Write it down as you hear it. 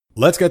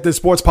Let's get this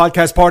sports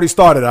podcast party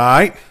started, all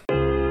right?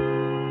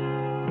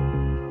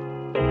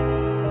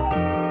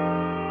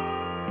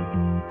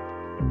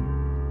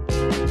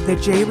 The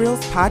J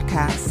Reels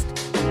Podcast.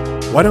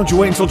 Why don't you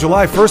wait until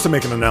July 1st to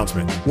make an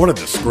announcement? What a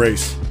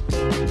disgrace.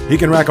 He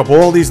can rack up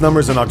all these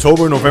numbers in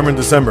October, November, and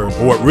December,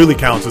 but what really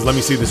counts is let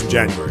me see this in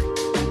January.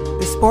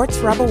 The sports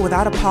rebel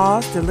without a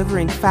pause,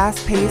 delivering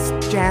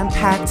fast-paced,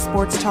 jam-packed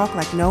sports talk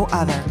like no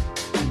other.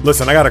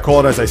 Listen, I gotta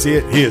call it as I see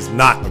it. He is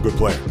not a good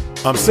player.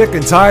 I'm sick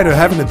and tired of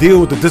having to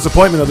deal with the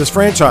disappointment of this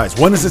franchise.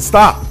 When does it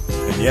stop?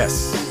 And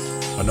yes,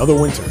 another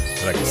winter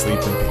that I can sleep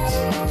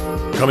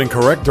in peace. Coming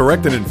correct,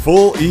 direct, and in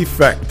full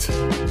effect.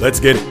 Let's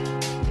get it.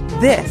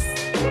 This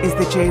is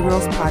the J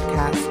Reels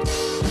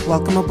Podcast.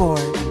 Welcome aboard.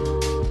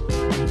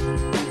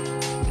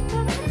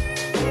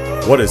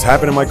 What is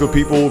happening, my good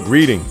people?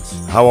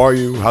 Greetings. How are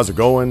you? How's it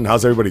going?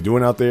 How's everybody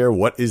doing out there?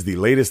 What is the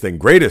latest and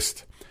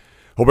greatest?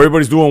 Hope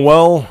everybody's doing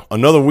well.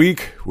 Another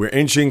week. We're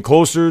inching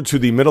closer to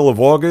the middle of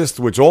August,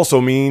 which also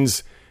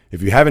means,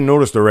 if you haven't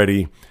noticed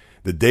already,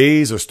 the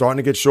days are starting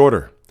to get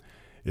shorter.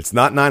 It's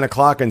not 9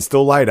 o'clock and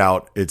still light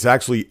out. It's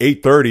actually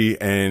 8:30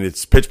 and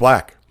it's pitch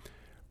black.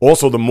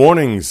 Also, the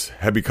mornings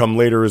have become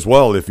later as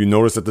well. If you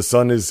notice that the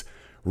sun is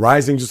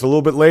rising just a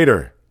little bit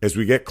later as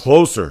we get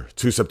closer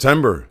to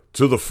September,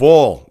 to the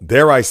fall,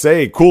 dare I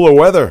say, cooler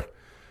weather.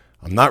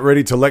 I'm not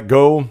ready to let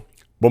go.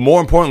 But more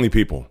importantly,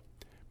 people,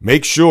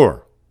 make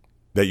sure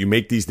that you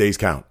make these days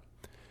count.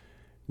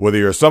 Whether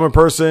you're a summer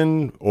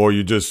person or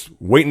you're just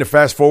waiting to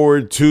fast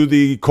forward to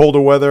the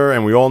colder weather,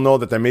 and we all know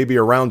that there may be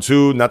a round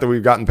two, not that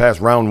we've gotten past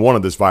round one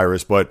of this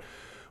virus, but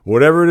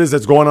whatever it is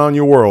that's going on in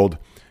your world,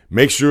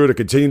 make sure to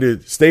continue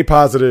to stay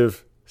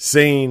positive,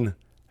 sane,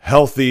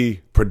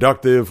 healthy,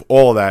 productive,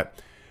 all of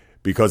that,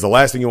 because the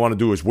last thing you want to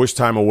do is wish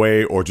time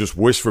away or just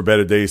wish for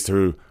better days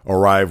to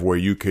arrive where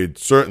you could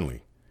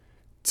certainly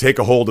take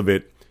a hold of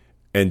it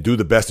and do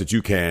the best that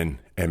you can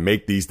and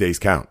make these days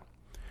count.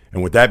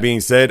 And with that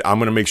being said, I'm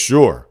going to make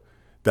sure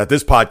that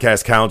this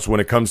podcast counts when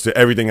it comes to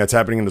everything that's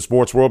happening in the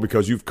sports world,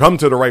 because you've come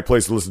to the right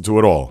place to listen to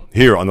it all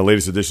here on the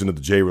latest edition of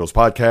the J Reels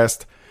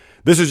Podcast.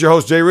 This is your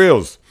host, J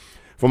Reels.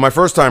 For my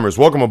first timers,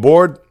 welcome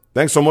aboard.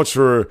 Thanks so much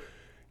for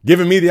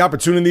giving me the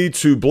opportunity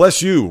to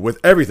bless you with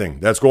everything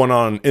that's going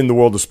on in the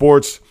world of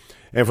sports.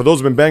 And for those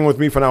who've been banging with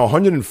me for now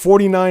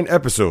 149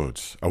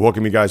 episodes, I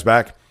welcome you guys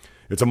back.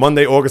 It's a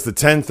Monday, August the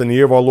 10th in the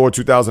year of our Lord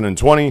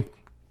 2020.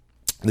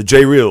 The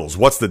J Reels,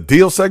 What's the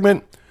Deal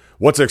segment?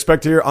 What to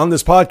expect here on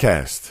this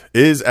podcast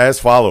is as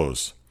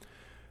follows.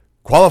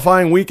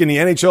 Qualifying week in the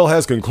NHL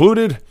has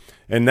concluded,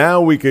 and now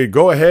we could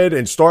go ahead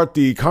and start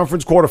the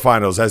conference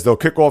quarterfinals as they'll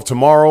kick off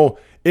tomorrow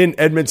in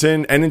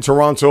Edmonton and in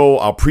Toronto.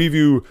 I'll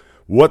preview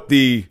what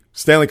the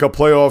Stanley Cup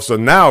playoffs are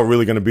now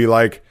really going to be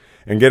like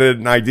and get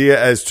an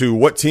idea as to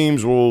what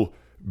teams will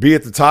be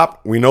at the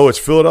top. We know it's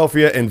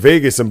Philadelphia and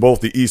Vegas in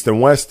both the East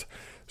and West,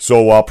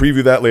 so I'll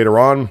preview that later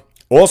on.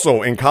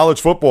 Also, in college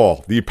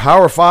football, the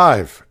Power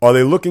Five, are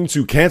they looking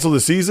to cancel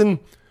the season?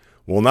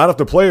 Well, not if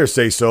the players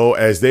say so,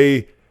 as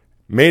they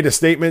made a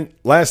statement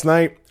last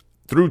night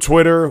through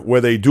Twitter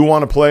where they do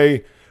want to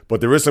play,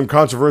 but there is some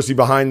controversy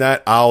behind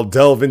that. I'll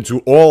delve into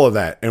all of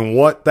that and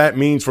what that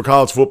means for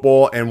college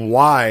football and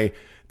why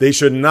they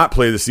should not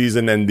play the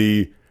season, and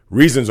the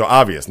reasons are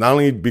obvious, not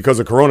only because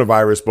of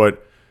coronavirus,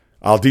 but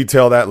I'll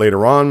detail that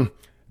later on.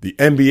 The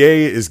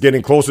NBA is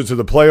getting closer to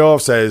the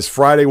playoffs as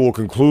Friday will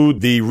conclude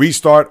the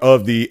restart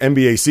of the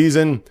NBA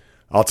season.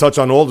 I'll touch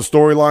on all the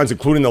storylines,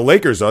 including the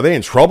Lakers. Are they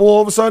in trouble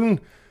all of a sudden?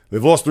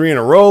 They've lost 3 in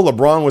a row.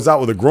 LeBron was out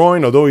with a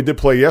groin, although he did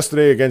play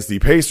yesterday against the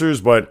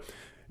Pacers. But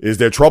is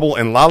there trouble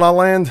in La La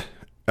Land?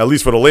 At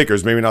least for the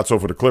Lakers, maybe not so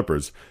for the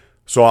Clippers.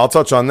 So I'll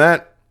touch on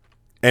that.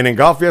 And in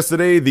golf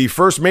yesterday, the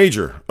first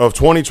major of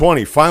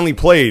 2020 finally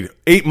played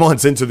 8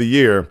 months into the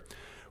year,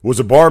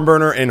 was a barn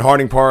burner in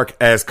Harding Park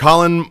as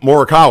Collin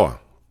Morikawa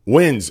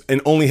wins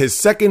in only his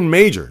second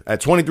major at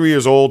 23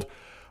 years old.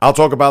 I'll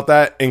talk about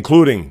that,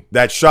 including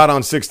that shot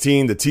on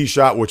 16, the tee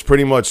shot, which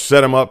pretty much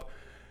set him up.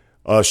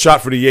 A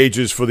shot for the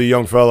ages for the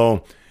young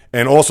fellow.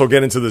 And also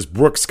get into this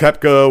Brooks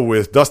Koepka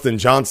with Dustin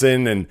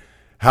Johnson and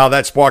how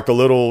that sparked a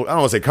little, I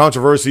don't want to say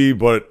controversy,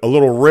 but a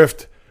little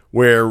rift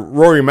where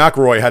Rory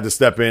McIlroy had to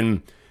step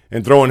in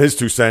and throw in his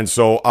 2 cents.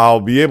 So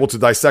I'll be able to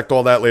dissect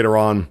all that later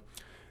on.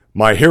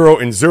 My hero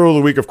and zero of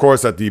the week, of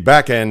course, at the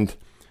back end.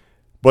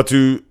 But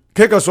to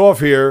kick us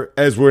off here,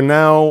 as we're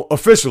now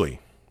officially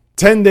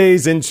 10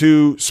 days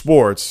into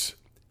sports,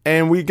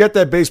 and we get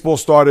that baseball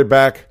started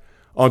back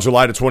on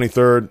July the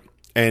 23rd,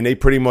 and they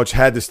pretty much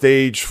had the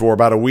stage for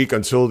about a week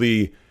until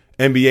the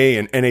NBA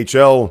and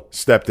NHL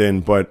stepped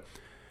in. But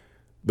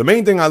the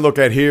main thing I look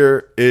at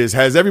here is,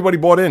 has everybody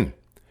bought in?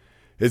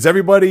 Has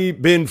everybody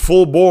been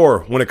full bore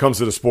when it comes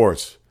to the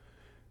sports?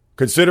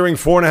 Considering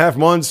 4.5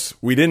 months,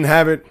 we didn't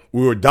have it.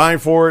 We were dying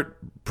for it,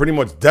 pretty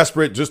much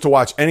desperate just to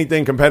watch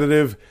anything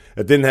competitive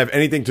that didn't have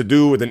anything to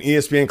do with an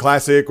ESPN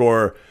Classic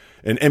or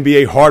an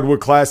NBA Hardwood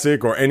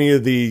Classic or any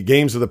of the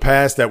games of the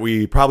past that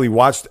we probably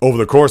watched over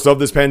the course of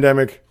this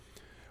pandemic.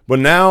 But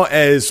now,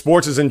 as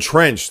sports is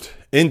entrenched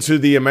into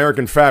the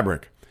American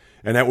fabric,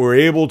 and that we're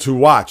able to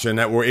watch and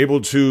that we're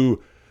able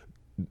to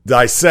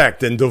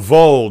dissect and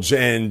divulge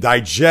and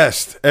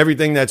digest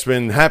everything that's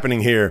been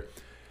happening here.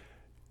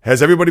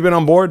 Has everybody been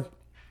on board?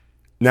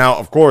 Now,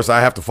 of course,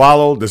 I have to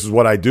follow. This is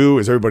what I do,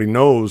 as everybody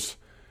knows.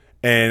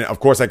 And, of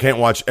course, I can't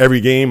watch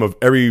every game of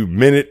every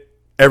minute,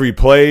 every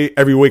play,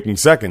 every waking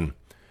second.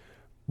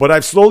 But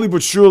I've slowly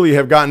but surely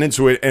have gotten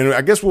into it. And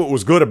I guess what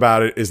was good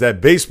about it is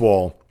that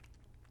baseball,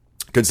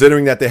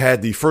 considering that they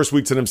had the first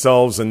week to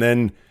themselves and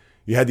then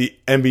you had the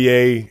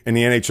NBA and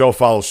the NHL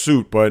follow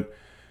suit. But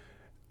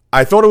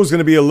I thought it was going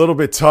to be a little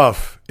bit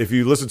tough if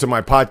you listen to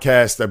my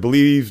podcast, I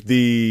believe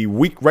the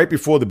week right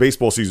before the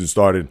baseball season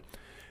started,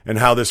 and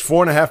how this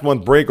 4.5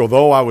 month break,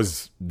 although I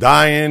was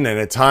dying and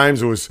at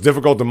times it was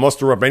difficult to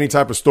muster up any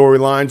type of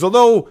storylines,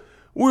 although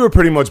we were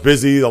pretty much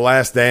busy, the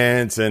last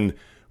dance, and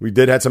we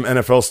did have some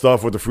NFL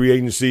stuff with the free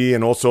agency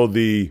and also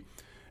the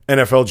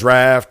NFL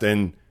draft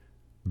and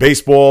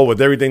baseball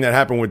with everything that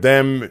happened with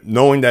them,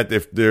 knowing that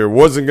if there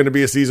wasn't going to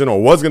be a season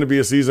or was going to be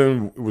a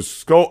season, it was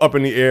so up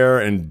in the air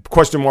and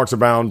question marks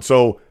abound.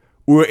 So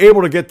we were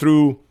able to get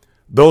through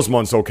those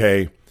months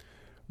okay.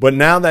 But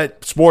now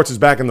that sports is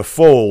back in the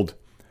fold,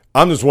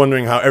 I'm just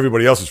wondering how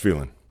everybody else is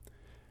feeling.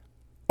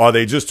 Are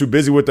they just too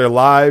busy with their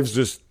lives,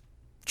 just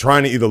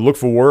trying to either look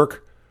for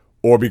work,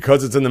 or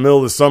because it's in the middle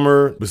of the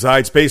summer,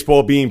 besides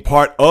baseball being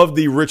part of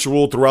the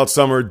ritual throughout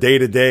summer, day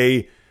to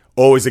day,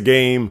 always a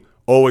game,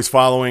 always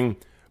following,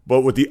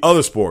 but with the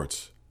other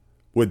sports,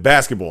 with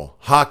basketball,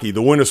 hockey,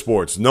 the winter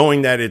sports,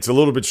 knowing that it's a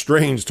little bit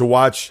strange to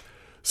watch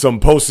some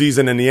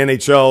postseason in the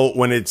NHL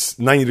when it's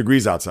 90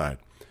 degrees outside,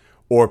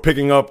 or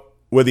picking up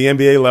where the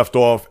NBA left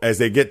off as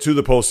they get to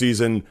the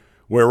postseason,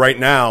 where right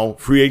now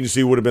free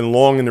agency would have been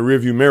long in the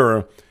rearview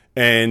mirror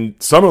and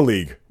summer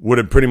league would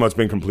have pretty much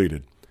been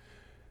completed.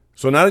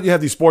 So now that you have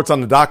these sports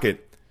on the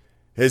docket,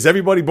 has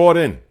everybody bought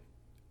in?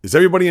 Is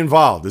everybody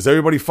involved? Is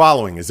everybody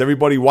following? Is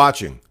everybody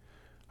watching?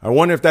 I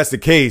wonder if that's the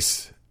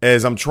case,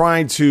 as I'm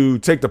trying to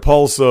take the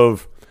pulse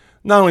of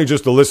not only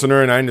just the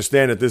listener, and I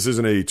understand that this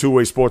isn't a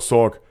two-way sports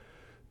talk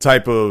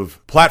type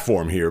of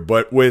platform here,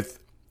 but with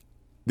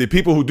the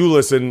people who do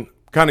listen,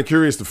 kind of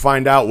curious to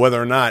find out whether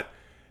or not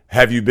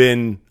have you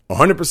been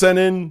 100%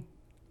 in,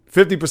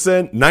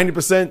 50%,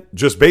 90%,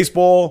 just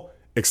baseball,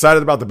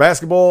 excited about the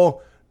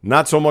basketball,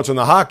 not so much on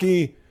the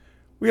hockey.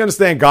 We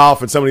understand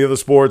golf and some of the other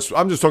sports.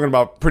 I'm just talking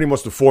about pretty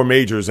much the four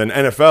majors and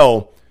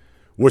NFL,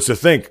 which to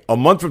think a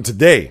month from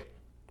today,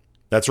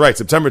 that's right,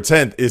 September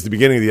 10th is the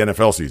beginning of the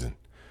NFL season.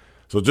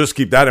 So just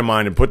keep that in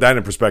mind and put that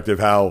in perspective,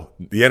 how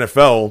the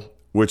NFL,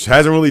 which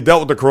hasn't really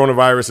dealt with the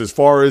coronavirus as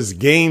far as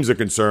games are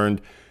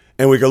concerned,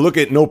 and we can look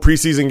at no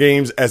preseason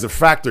games as a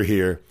factor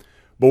here,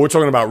 but we're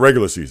talking about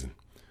regular season.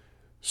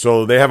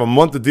 So they have a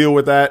month to deal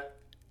with that,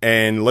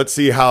 and let's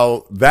see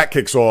how that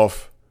kicks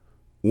off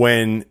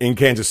when in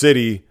Kansas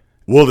City.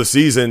 Will the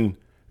season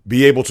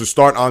be able to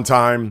start on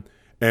time,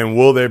 and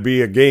will there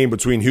be a game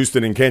between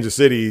Houston and Kansas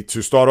City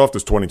to start off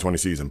this 2020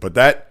 season? But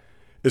that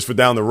is for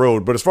down the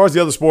road. But as far as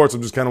the other sports,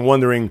 I'm just kind of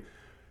wondering,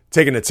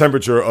 taking the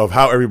temperature of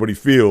how everybody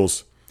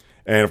feels.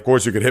 And, of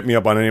course, you could hit me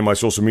up on any of my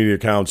social media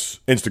accounts,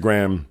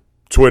 Instagram,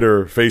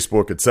 Twitter,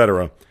 Facebook,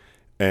 etc.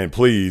 And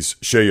please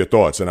share your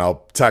thoughts, and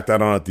I'll tack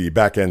that on at the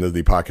back end of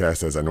the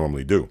podcast as I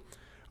normally do.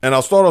 And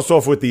I'll start us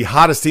off with the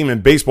hottest team in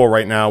baseball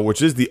right now,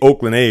 which is the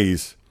Oakland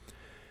A's.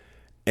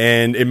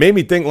 And it made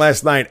me think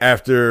last night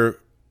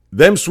after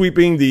them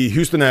sweeping the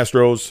Houston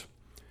Astros,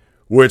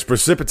 which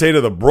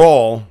precipitated a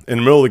brawl in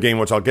the middle of the game,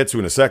 which I'll get to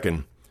in a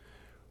second.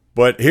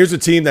 But here's a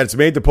team that's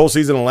made the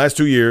postseason in the last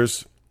 2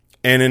 years.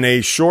 And in a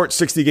short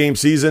 60-game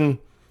season,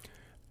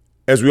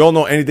 as we all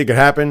know, anything could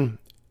happen.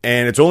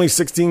 And it's only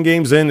 16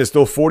 games in. There's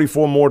still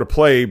 44 more to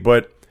play.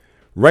 But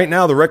right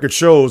now, the record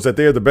shows that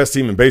they are the best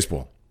team in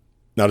baseball.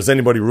 Now, does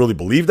anybody really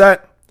believe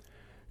that?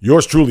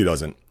 Yours truly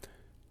doesn't.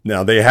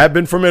 Now, they have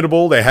been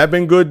formidable. They have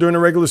been good during the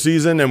regular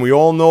season. And we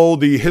all know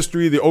the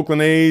history of the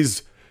Oakland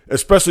A's,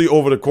 especially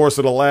over the course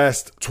of the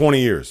last 20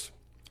 years.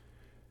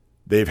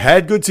 They've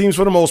had good teams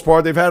for the most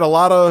part. They've had a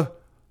lot of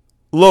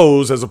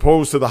lows as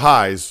opposed to the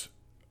highs.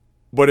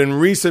 But in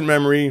recent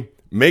memory,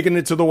 making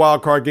it to the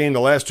wild card game the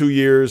last 2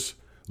 years,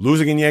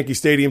 losing in Yankee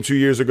Stadium 2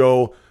 years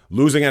ago,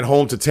 losing at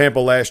home to Tampa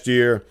last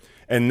year,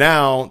 and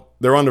now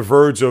they're on the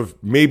verge of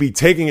maybe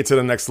taking it to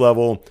the next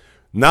level,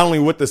 not only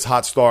with this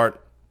hot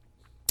start,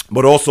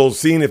 but also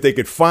seeing if they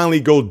could finally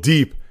go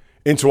deep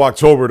into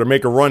October to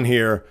make a run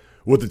here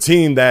with a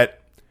team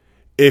that,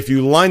 if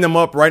you line them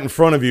up right in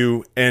front of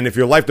you, and if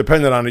your life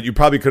depended on it, you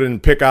probably couldn't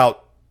pick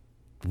out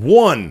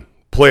one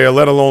player,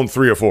 let alone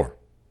 3 or 4.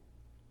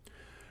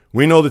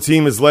 We know the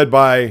team is led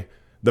by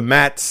the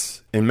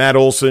Matts and Matt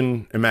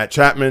Olson and Matt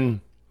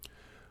Chapman.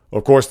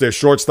 Of course, their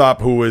shortstop,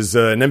 who was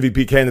an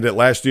MVP candidate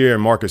last year,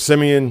 and Marcus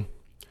Semien.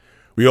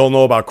 We all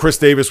know about Chris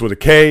Davis with a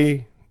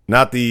K,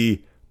 not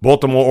the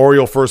Baltimore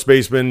Oriole first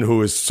baseman,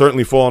 who has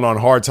certainly fallen on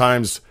hard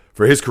times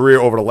for his career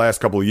over the last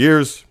couple of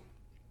years.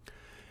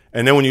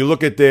 And then when you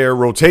look at their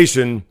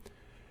rotation,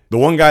 the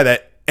one guy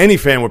that any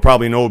fan would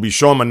probably know would be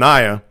Sean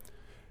Manaea,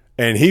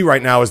 and he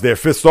right now is their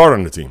 5th starter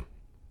on the team.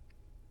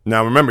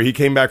 Now, remember, he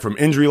came back from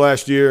injury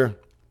last year.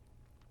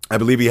 I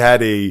believe he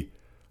had a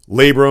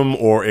labrum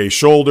or a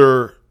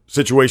shoulder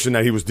situation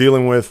that he was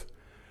dealing with.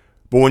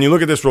 But when you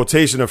look at this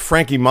rotation of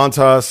Frankie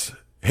Montas,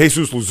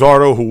 Jesus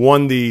Luzardo, who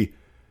won the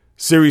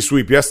series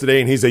sweep yesterday,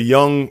 and he's a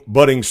young,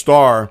 budding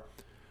star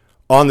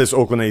on this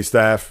Oakland A's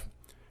staff,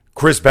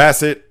 Chris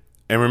Bassett,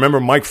 and remember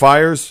Mike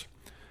Fiers.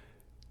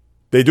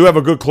 They do have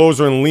a good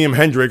closer in Liam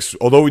Hendricks,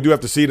 although we do have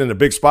to see it in a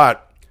big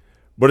spot.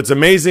 But it's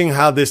amazing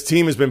how this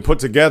team has been put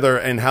together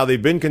and how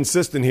they've been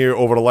consistent here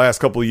over the last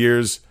couple of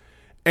years.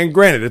 And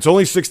granted, it's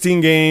only 16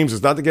 games.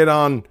 It's not to get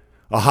on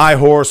a high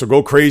horse or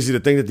go crazy to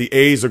think that the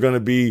A's are going to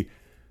be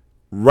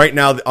right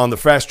now on the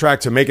fast track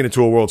to making it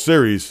to a World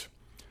Series.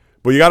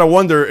 But you got to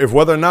wonder if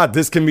whether or not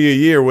this can be a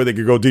year where they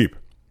could go deep.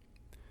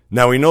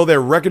 Now, we know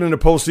their record in the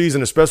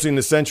postseason, especially in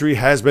the Century,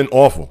 has been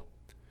awful.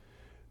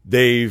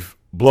 They've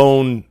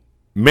blown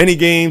many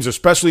games,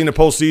 especially in the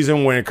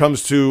postseason when it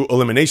comes to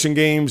elimination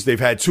games. They've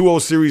had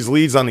 2-0 series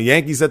leads on the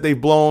Yankees that they've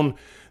blown.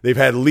 They've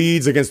had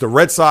leads against the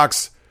Red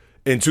Sox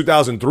in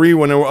 2003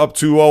 when they were up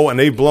 2-0, and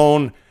they've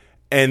blown.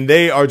 And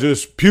they are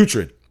just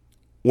putrid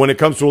when it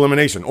comes to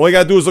elimination. All you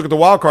got to do is look at the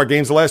wild card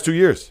games the last 2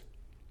 years.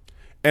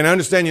 And I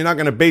understand you're not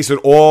going to base it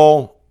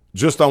all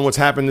just on what's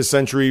happened this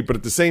century, but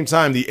at the same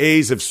time, the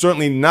A's have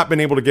certainly not been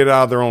able to get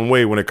out of their own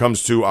way when it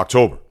comes to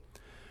October.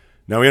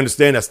 Now, we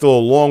understand that's still a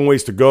long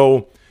ways to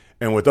go,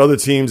 and with other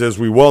teams, as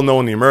we well know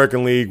in the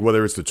American League,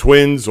 whether it's the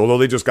Twins, although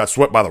they just got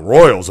swept by the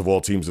Royals of all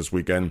teams this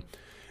weekend,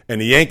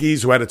 and the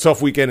Yankees, who had a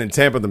tough weekend in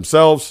Tampa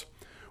themselves,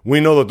 we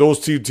know that those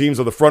two teams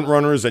are the front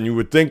runners, and you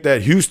would think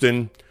that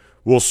Houston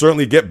will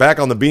certainly get back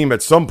on the beam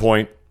at some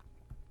point,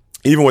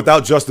 even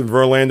without Justin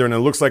Verlander, and it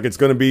looks like it's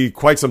going to be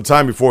quite some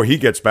time before he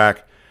gets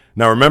back.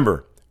 Now,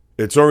 remember,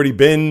 it's already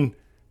been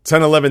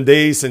 10, 11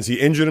 days since he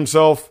injured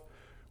himself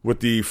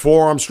with the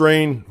forearm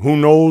strain. Who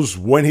knows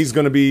when he's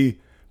going to be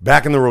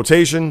back in the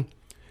rotation?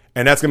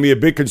 And that's going to be a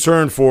big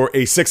concern for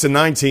a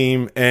 6-9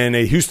 team and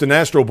a Houston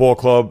Astro ball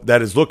club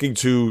that is looking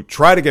to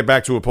try to get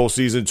back to a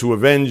postseason to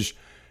avenge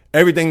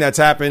everything that's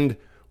happened,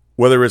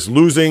 whether it's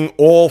losing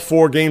all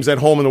 4 games at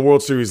home in the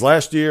World Series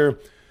last year,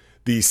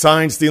 the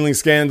sign-stealing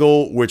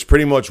scandal, which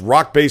pretty much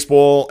rocked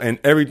baseball, and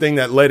everything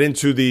that led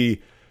into the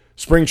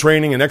spring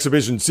training and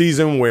exhibition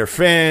season where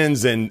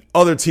fans and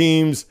other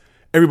teams,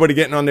 everybody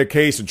getting on their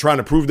case and trying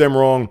to prove them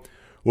wrong.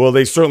 Well,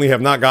 they certainly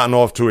have not gotten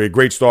off to a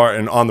great start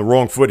and on the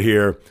wrong foot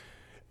here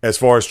as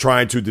far as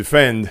trying to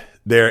defend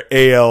their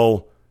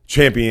AL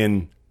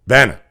champion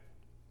banner.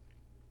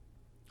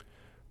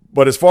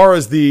 But as far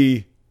as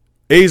the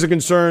A's are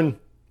concerned,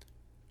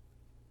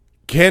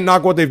 can't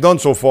knock what they've done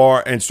so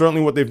far, and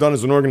certainly what they've done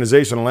as an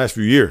organization in the last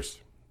few years.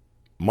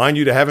 Mind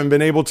you, they haven't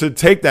been able to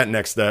take that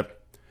next step.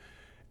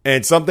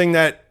 And something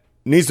that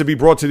needs to be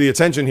brought to the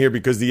attention here,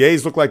 because the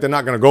A's look like they're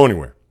not going to go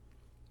anywhere.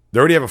 They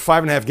already have a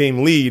 5.5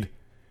 game lead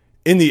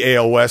in the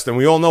AL West, and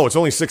we all know it's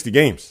only 60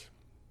 games.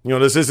 You know,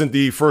 this isn't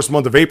the first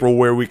month of April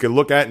where we could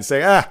look at and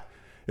say,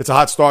 it's a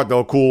hot start,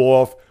 they'll cool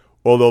off,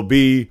 or they'll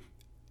be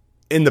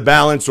in the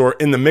balance or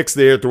in the mix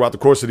there throughout the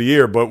course of the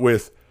year. But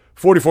with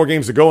 44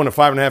 games to go and a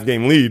 5.5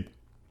 game lead,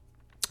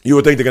 you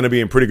would think they're going to be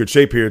in pretty good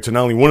shape here to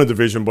not only win a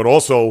division, but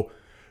also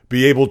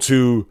be able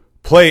to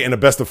play in a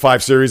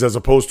best-of-5 series as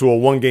opposed to a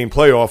one-game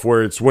playoff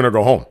where it's win or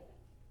go home.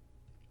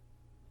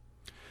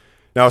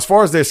 Now, as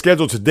far as their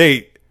schedule to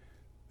date,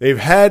 they've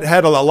had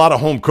a lot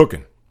of home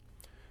cooking.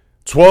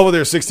 12 of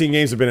their 16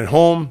 games have been at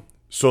home,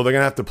 so they're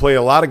going to have to play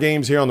a lot of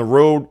games here on the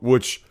road,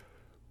 which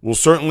we'll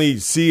certainly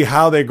see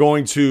how they're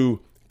going to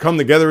come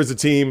together as a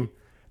team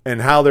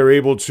and how they're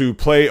able to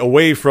play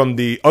away from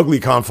the ugly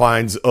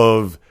confines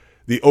of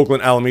the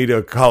Oakland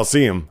Alameda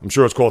Coliseum. I'm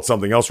sure it's called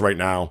something else right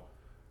now,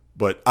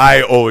 but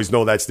I always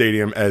know that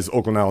stadium as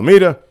Oakland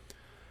Alameda.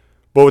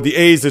 But with the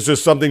A's, it's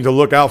just something to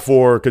look out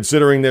for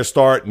considering their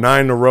start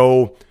 9 in a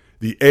row.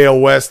 The AL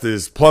West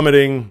is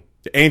plummeting.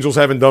 The Angels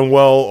haven't done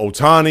well.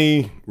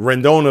 Ohtani,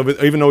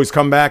 Rendon, even though he's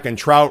come back, and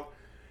Trout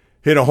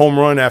hit a home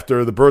run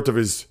after the birth of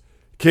his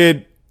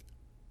kid.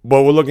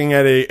 But we're looking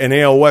at an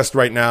AL West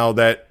right now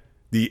that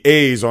the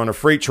A's are on a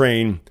freight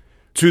train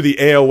to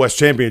the AL West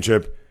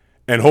Championship,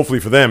 and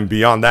hopefully for them,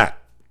 beyond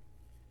that.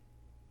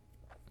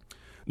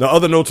 Now,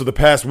 other notes of the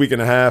past week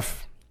and a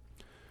half.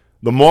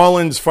 The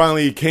Marlins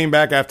finally came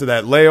back after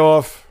that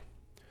layoff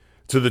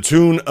to the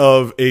tune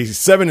of a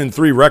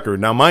 7-3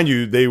 record. Now, mind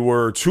you, they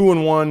were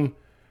 2-1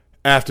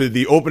 after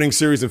the opening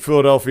series in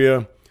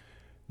Philadelphia.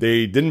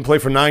 They didn't play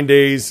for 9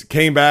 days,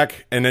 came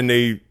back, and then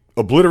they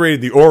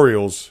obliterated the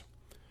Orioles.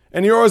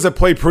 And the Orioles have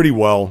played pretty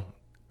well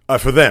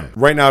for them.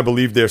 Right now, I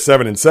believe they're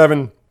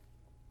 7-7.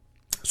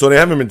 So they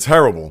haven't been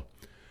terrible.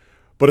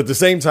 But at the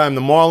same time,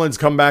 the Marlins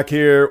come back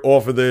here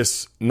off of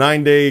this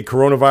 9-day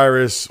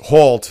coronavirus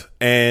halt.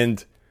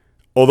 And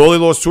although they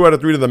lost 2 out of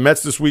 3 to the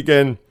Mets this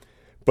weekend,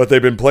 but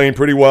they've been playing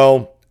pretty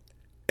well.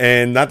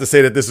 And not to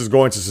say that this is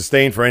going to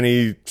sustain for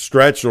any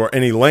stretch or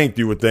any length,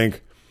 you would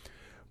think.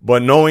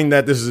 But knowing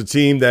that this is a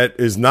team that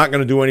is not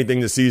going to do anything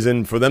this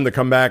season, for them to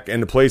come back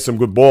and to play some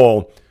good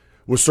ball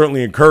was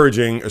certainly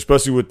encouraging,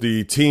 especially with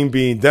the team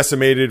being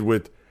decimated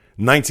with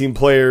 19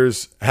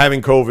 players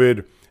having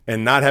COVID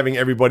and not having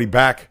everybody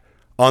back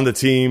on the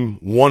team,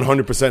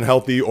 100%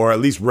 healthy or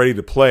at least ready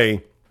to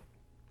play.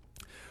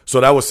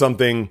 So that was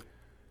something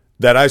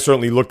that I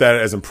certainly looked at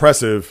as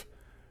impressive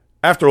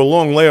after a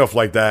long layoff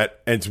like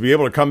that. And to be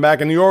able to come back,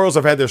 and the Orioles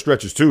have had their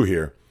stretches too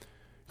here.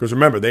 Because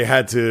remember, they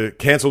had to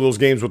cancel those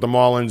games with the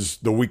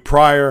Marlins the week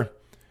prior.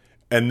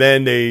 And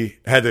then they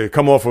had to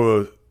come off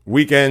a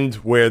weekend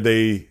where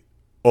they,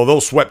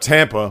 although swept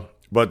Tampa,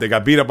 but they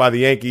got beat up by the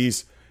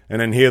Yankees. And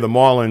then here the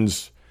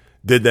Marlins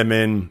did them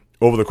in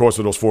over the course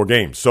of those 4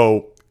 games.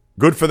 So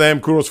good for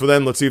them. Kudos for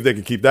them. Let's see if they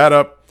can keep that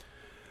up.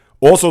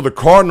 Also, the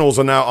Cardinals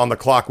are now on the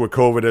clock with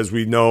COVID, as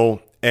we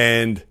know.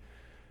 And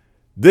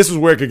this is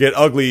where it could get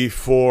ugly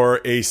for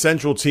a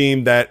Central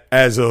team that,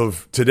 as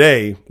of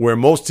today, where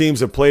most teams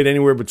have played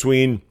anywhere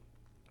between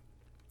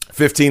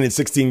 15 and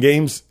 16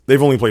 games,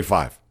 they've only played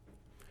 5.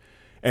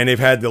 And they've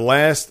had the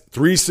last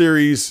 3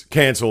 series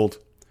canceled.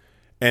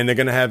 And they're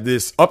going to have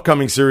this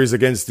upcoming series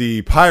against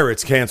the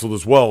Pirates canceled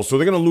as well. So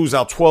they're going to lose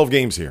out 12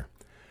 games here.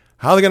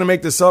 How they're going to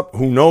make this up,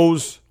 who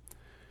knows?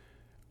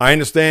 I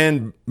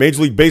understand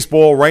Major League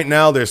Baseball right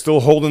now, they're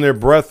still holding their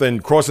breath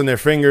and crossing their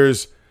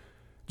fingers,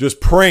 just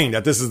praying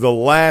that this is the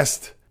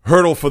last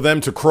hurdle for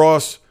them to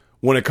cross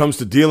when it comes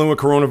to dealing with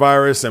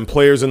coronavirus and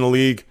players in the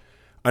league.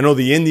 I know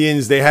the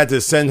Indians, they had to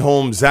send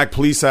home Zach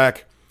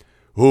Plesac,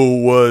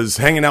 who was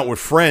hanging out with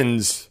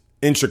friends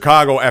in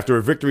Chicago after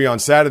a victory on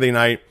Saturday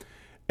night.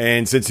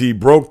 And since he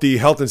broke the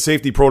health and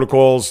safety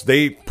protocols,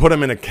 they put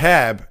him in a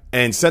cab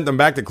and sent him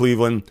back to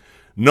Cleveland,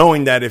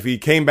 knowing that if he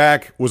came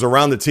back, was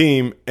around the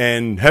team,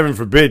 and heaven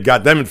forbid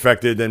got them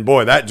infected, then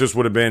boy, that just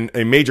would have been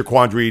a major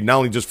quandary, not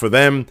only just for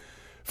them,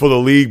 for the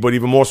league, but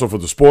even more so for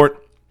the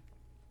sport.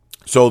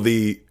 So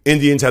the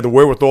Indians had the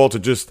wherewithal to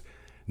just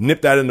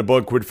nip that in the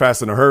bud, quit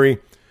fast in a hurry.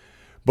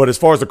 But as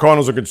far as the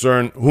Cardinals are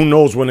concerned, who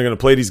knows when they're going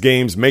to play these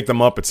games, make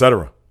them up,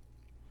 etc.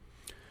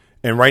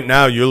 And right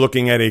now, you're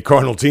looking at a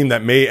Cardinal team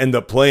that may end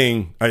up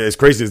playing, as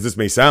crazy as this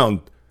may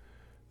sound,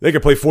 they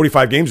could play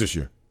 45 games this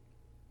year.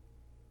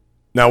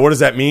 Now, what does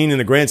that mean in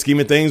the grand scheme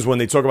of things when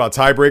they talk about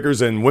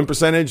tiebreakers and win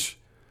percentage?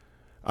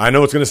 I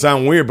know it's going to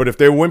sound weird, but if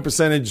their win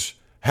percentage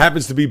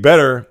happens to be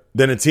better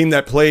than a team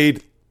that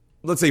played,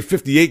 let's say,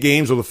 58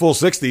 games or the full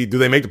 60, do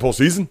they make the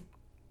postseason?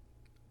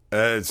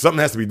 Something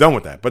has to be done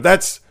with that. But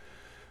that's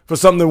for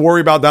something to worry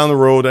about down the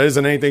road. That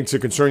isn't anything to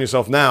concern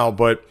yourself now,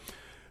 but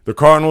the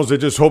Cardinals are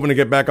just hoping to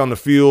get back on the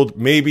field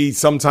maybe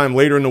sometime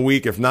later in the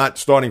week, if not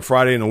starting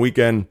Friday in the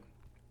weekend.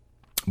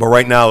 But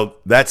right now,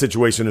 that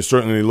situation is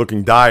certainly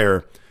looking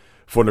dire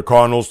for the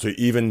Cardinals to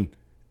even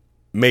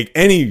make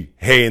any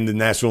hay in the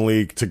National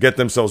League to get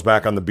themselves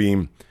back on the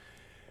beam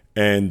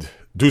and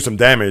do some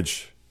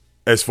damage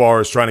as far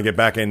as trying to get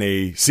back in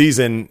a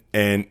season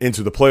and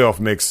into the playoff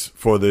mix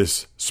for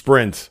this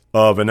sprint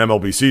of an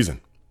MLB season.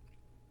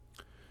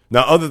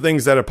 Now, other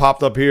things that have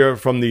popped up here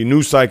from the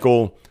news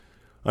cycle.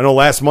 I know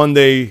last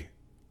Monday,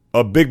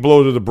 a big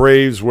blow to the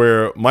Braves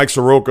where Mike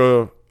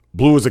Soroka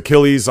blew his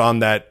Achilles on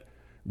that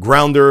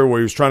grounder where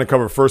he was trying to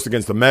cover first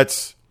against the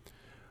Mets.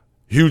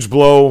 Huge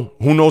blow.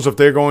 Who knows if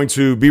they're going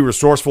to be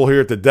resourceful here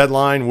at the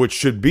deadline, which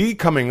should be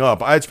coming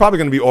up. It's probably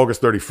going to be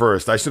August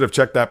 31st. I should have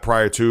checked that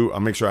prior to.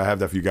 I'll make sure I have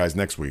that for you guys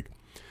next week.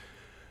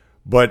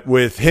 But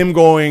with him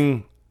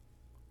going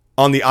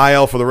on the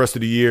IL for the rest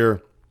of the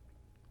year,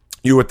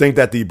 you would think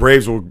that the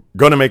Braves were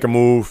going to make a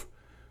move.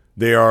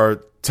 They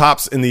are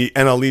tops in the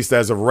NL East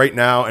as of right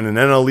now, and an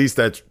NL East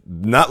that's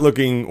not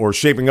looking or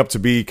shaping up to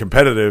be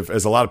competitive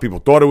as a lot of people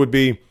thought it would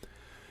be.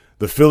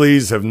 The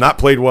Phillies have not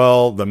played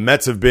well. The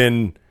Mets have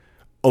been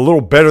a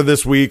little better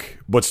this week,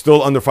 but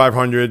still under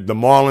 500. The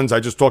Marlins, I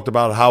just talked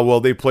about how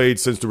well they played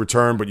since the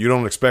return, but you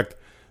don't expect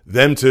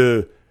them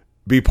to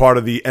be part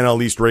of the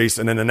NL East race.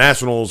 And then the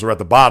Nationals are at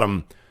the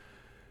bottom,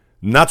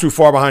 not too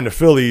far behind the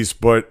Phillies,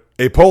 but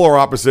a polar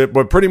opposite,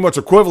 but pretty much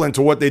equivalent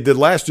to what they did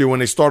last year when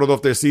they started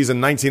off their season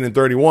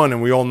 19-31,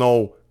 and we all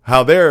know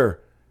how their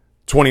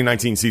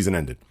 2019 season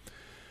ended.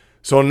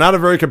 So not a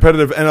very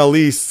competitive NL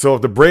East. So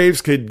if the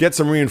Braves could get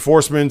some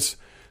reinforcements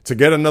to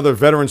get another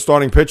veteran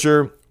starting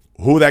pitcher,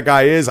 who that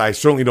guy is, I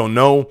certainly don't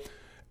know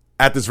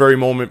at this very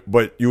moment,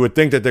 but you would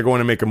think that they're going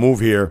to make a move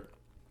here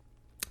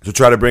to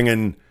try to bring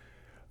in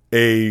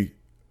a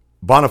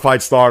bona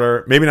fide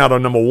starter, maybe not a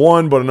number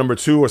 1, but a number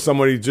 2 or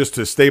somebody just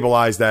to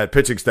stabilize that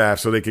pitching staff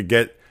so they could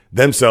get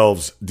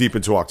themselves deep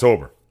into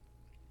October.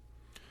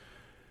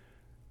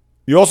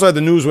 You also had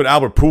the news with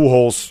Albert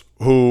Pujols,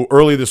 who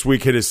early this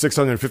week hit his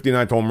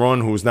 659th home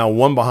run, who is now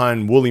one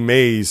behind Willie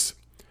Mays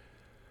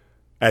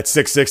at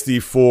 660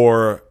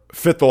 for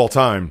 5th all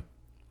time.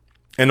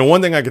 And the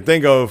one thing I can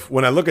think of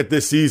when I look at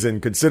this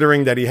season,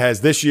 considering that he has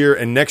this year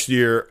and next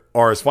year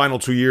are his final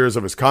 2 years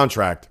of his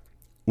contract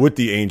with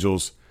the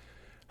Angels,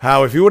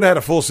 how if he would have had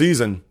a full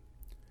season,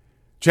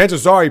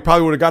 chances are he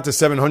probably would have got to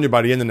 700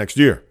 by the end of next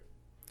year.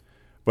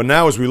 But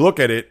now as we look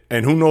at it,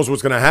 and who knows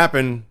what's going to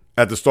happen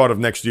at the start of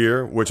next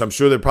year, which I'm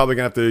sure they're probably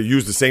going to have to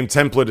use the same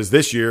template as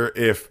this year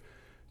if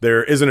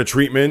there isn't a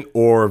treatment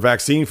or a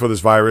vaccine for this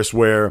virus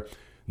where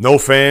no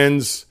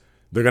fans,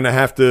 they're going to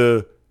have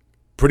to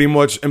pretty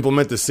much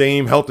implement the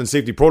same health and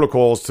safety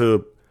protocols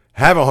to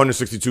have a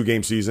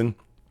 162-game season.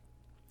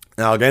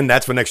 Now, again,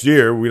 that's for next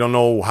year. We don't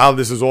know how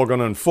this is all going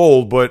to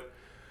unfold, but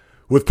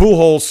with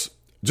Pujols,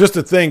 just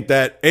to think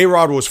that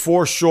A-Rod was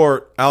 4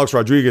 short, Alex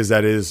Rodriguez,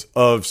 that is,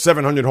 of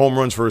 700 home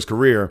runs for his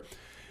career.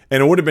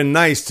 And it would have been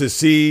nice to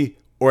see,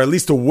 or at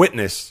least to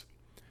witness,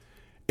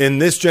 in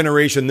this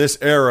generation, this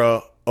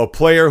era, a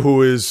player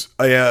who is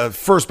a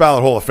first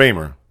ballot Hall of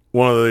Famer,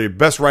 one of the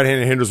best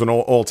right-handed hitters of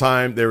all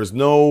time. There is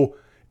no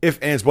ifs,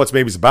 ands, buts,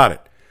 maybes about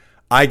it.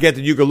 I get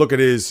that you could look at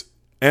his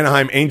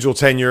Anaheim Angel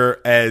tenure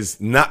as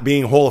not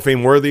being Hall of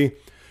Fame worthy,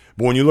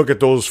 but when you look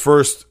at those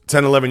first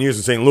 10, 11 years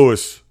in St.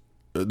 Louis,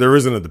 there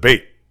isn't a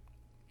debate.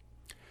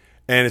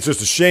 And it's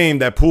just a shame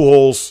that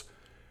Pujols,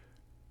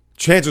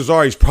 chances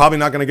are he's probably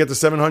not going to get to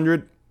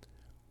 700.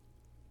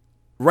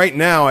 Right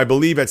now, I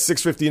believe at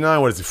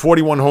 659,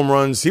 41 home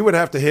runs, he would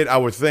have to hit, I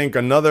would think,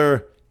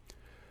 another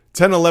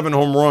 10, 11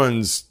 home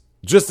runs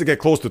just to get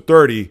close to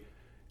 30.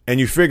 And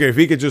you figure if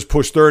he could just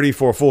push 30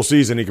 for a full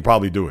season, he could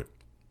probably do it.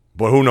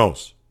 But who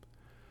knows?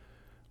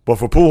 But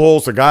for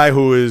Pujols, a guy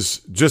who has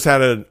just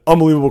had an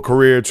unbelievable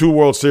career, 2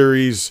 World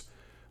Series,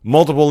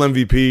 multiple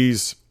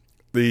MVPs,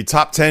 the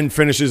top 10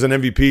 finishes and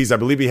MVPs. I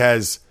believe he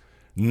has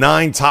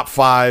 9 top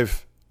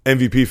 5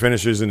 MVP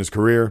finishes in his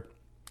career.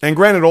 And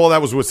granted, all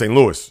that was with St.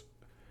 Louis.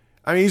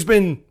 I mean, he's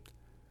been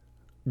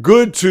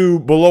good to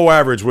below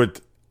average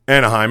with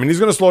Anaheim, and he's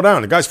going to slow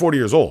down. The guy's 40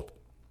 years old.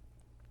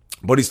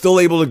 But he's still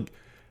able to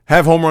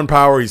have home run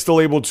power. He's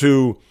still able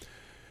to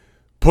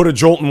put a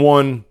jolt in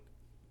one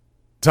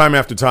time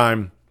after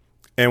time.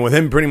 And with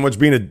him pretty much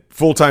being a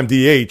full-time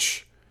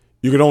DH,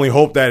 you can only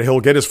hope that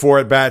he'll get his 4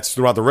 at-bats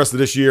throughout the rest of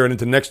this year and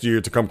into next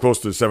year to come close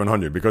to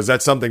 700, because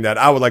that's something that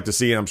I would like to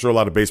see, and I'm sure a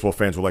lot of baseball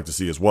fans would like to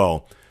see as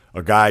well,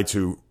 a guy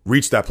to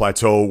reach that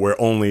plateau where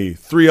only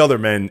 3 other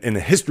men in the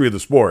history of the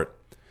sport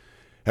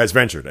has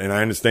ventured. And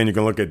I understand you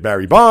can look at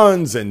Barry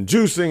Bonds and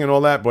juicing and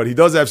all that, but he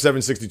does have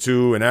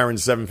 762 and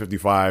Aaron's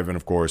 755 and,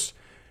 of course,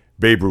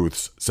 Babe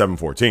Ruth's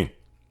 714.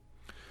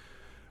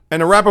 And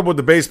to wrap up with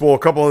the baseball, a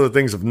couple other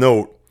things of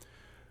note.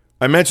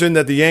 I mentioned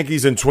that the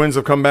Yankees and Twins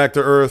have come back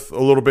to earth a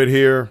little bit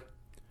here.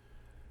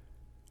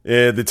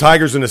 The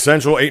Tigers in the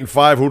Central,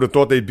 8-5. Who'd have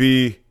thought they'd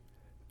be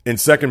in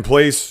second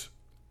place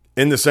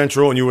in the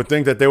Central? And you would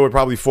think that they would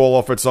probably fall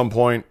off at some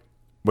point.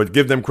 But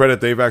give them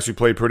credit, they've actually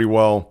played pretty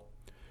well.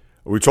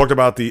 We talked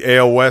about the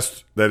AL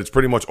West, that it's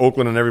pretty much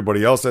Oakland and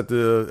everybody else at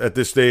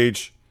this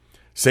stage.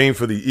 Same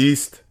for the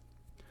East.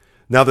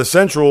 Now the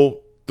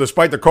Central,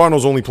 despite the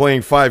Cardinals only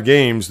playing 5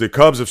 games, the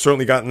Cubs have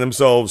certainly gotten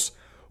themselves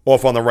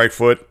off on the right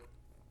foot.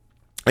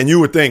 And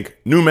you would think,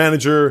 new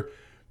manager,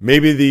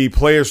 maybe the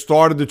players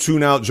started to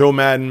tune out Joe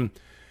Madden.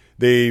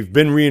 They've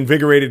been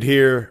reinvigorated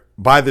here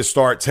by the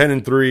start,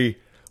 10-3,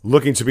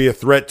 looking to be a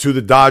threat to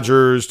the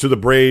Dodgers, to the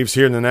Braves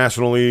here in the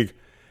National League.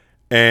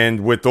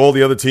 And with all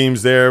the other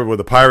teams there, with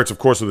the Pirates, of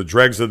course, are the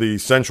dregs of the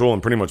Central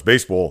and pretty much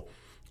baseball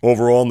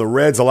overall. And the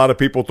Reds, a lot of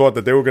people thought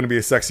that they were going to be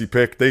a sexy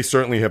pick. They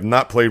certainly have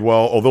not played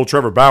well, although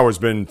Trevor Bauer's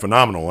been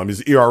phenomenal. I mean,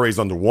 his ERA is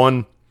under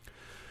 1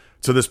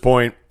 to this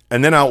point.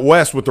 And then out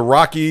west with the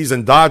Rockies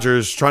and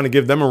Dodgers trying to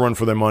give them a run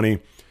for their money.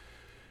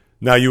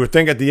 Now, you would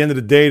think at the end of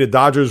the day, the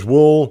Dodgers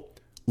will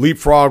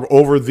leapfrog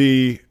over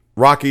the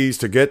Rockies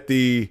to get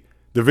the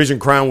division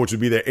crown, which would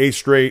be their 8th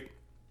straight.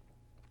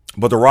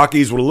 But the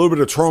Rockies, with a little bit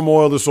of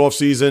turmoil this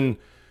offseason,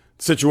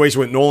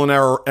 situation with Nolan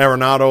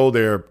Arenado,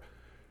 their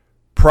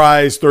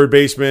prize third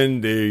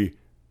baseman, the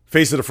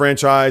face of the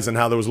franchise, and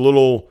how there was a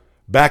little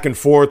back and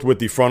forth with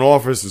the front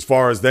office as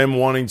far as them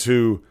wanting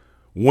to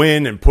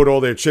win and put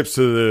all their chips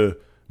to the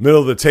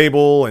middle of the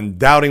table and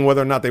doubting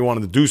whether or not they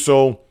wanted to do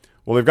so.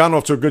 Well, they've gotten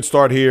off to a good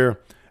start here,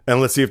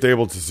 and let's see if they're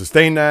able to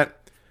sustain that.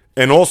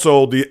 And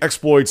also the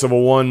exploits of a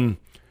one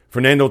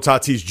Fernando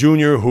Tatis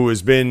Jr., who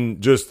has been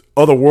just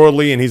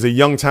otherworldly, and he's a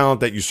young talent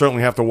that you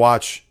certainly have to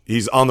watch.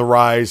 He's on the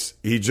rise.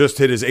 He just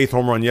hit his 8th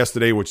home run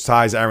yesterday, which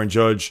ties Aaron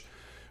Judge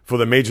for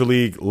the Major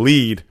League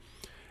lead.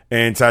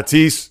 And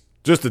Tatis,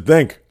 just to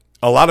think,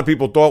 a lot of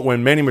people thought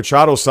when Manny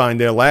Machado signed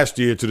there last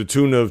year to the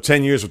tune of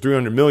 10 years for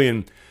 $300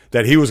 million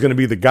that he was going to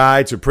be the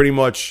guy to pretty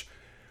much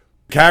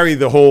carry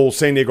the whole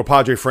San Diego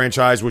Padre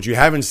franchise, which you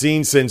haven't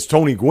seen since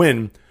Tony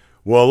Gwynn.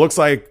 Well, it looks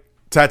like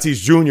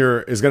Tatis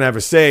Jr. is going to have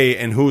a say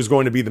in who's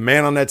going to be the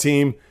man on that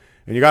team.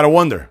 And you got to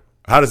wonder,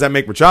 how does that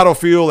make Machado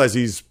feel, as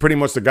he's pretty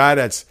much the guy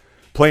that's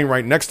playing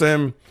right next to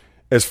him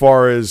as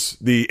far as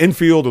the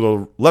infield or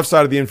the left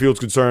side of the infield is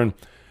concerned.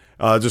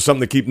 Just something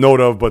to keep note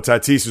of. But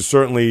Tatis has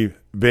certainly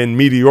been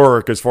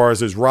meteoric as far as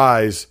his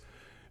rise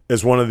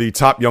as one of the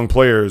top young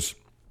players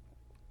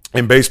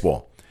in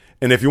baseball.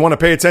 And if you want to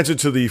pay attention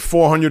to the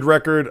 400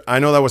 record, I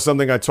know that was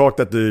something I talked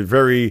at the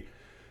very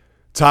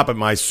top of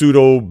my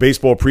pseudo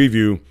baseball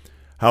preview,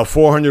 how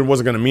 400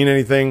 wasn't going to mean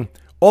anything.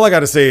 All I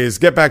got to say is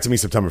get back to me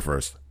September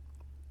 1st.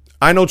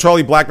 I know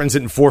Charlie Blackmon's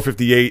hitting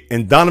 458,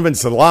 and Donovan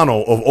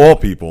Solano, of all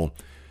people,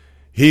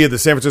 he of the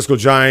San Francisco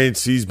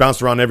Giants, he's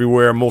bounced around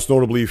everywhere, most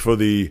notably for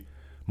the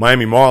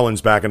Miami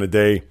Marlins back in the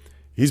day.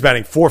 He's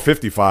batting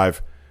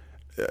 455.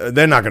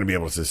 They're not going to be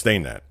able to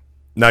sustain that.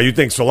 Now, you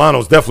think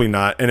Solano's definitely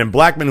not. And then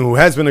Blackmon, who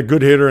has been a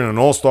good hitter and an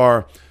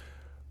all-star,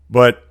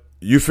 but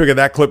you figure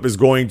that clip is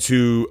going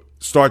to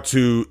start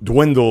to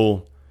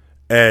dwindle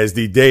as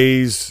the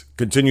days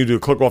continue to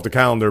click off the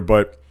calendar.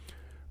 But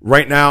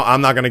right now,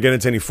 I'm not going to get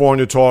into any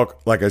 400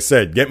 talk. Like I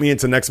said, get me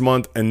into next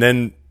month, and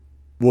then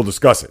we'll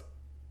discuss it.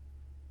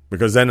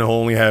 Because then he'll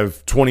only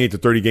have 28 to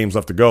 30 games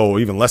left to go, or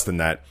even less than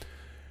that.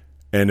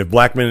 And if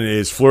Blackman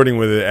is flirting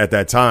with it at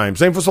that time,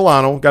 same for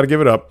Solano, got to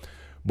give it up.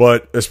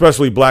 But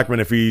especially Blackman,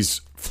 if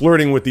he's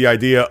flirting with the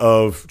idea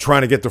of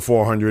trying to get to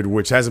 400,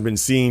 which hasn't been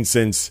seen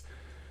since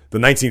the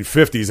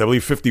 1950s, I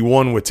believe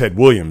 51 with Ted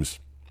Williams,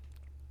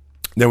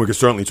 then we could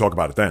certainly talk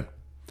about it then.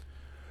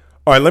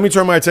 All right, let me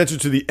turn my attention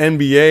to the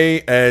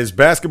NBA as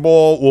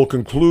basketball will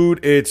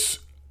conclude its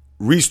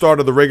restart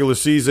of the regular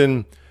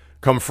season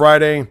come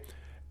Friday.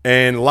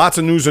 And lots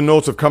of news and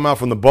notes have come out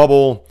from the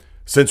bubble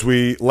since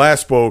we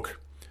last spoke.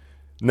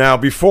 Now,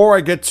 before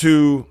I get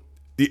to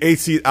the 8th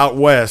seed out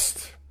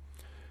west,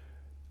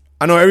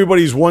 I know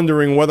everybody's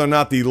wondering whether or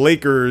not the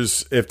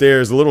Lakers, if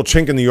there's a little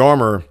chink in the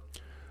armor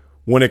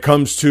when it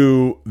comes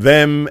to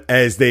them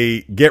as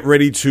they get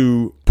ready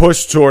to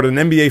push toward an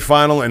NBA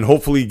final and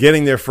hopefully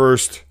getting their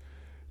first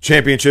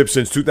championship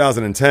since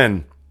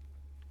 2010.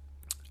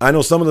 I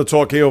know some of the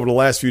talk here over the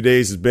last few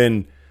days has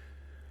been,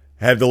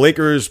 have the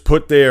Lakers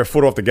put their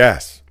foot off the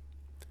gas?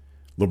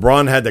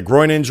 LeBron had the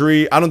groin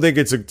injury. I don't think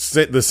it's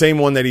the same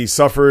one that he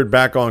suffered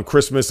back on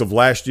Christmas of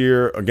last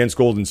year against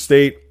Golden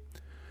State.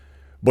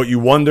 But you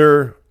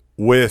wonder,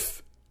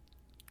 with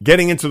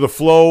getting into the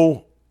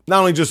flow,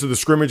 not only just of the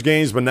scrimmage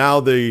games, but now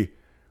the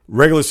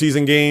regular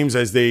season games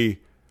as they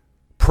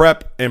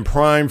prep and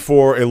prime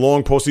for a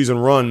long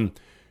postseason run,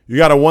 you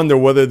got to wonder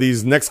whether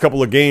these next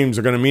couple of games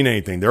are going to mean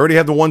anything. They already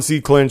have the 1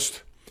 seed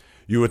clinched.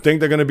 You would think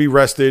they're going to be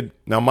rested.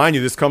 Now, mind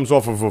you, this comes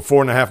off of a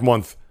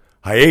 4.5-month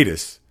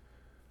hiatus.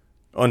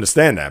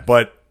 Understand that.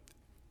 But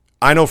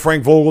I know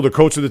Frank Vogel, the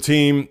coach of the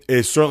team,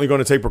 is certainly going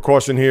to take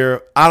precaution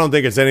here. I don't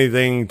think it's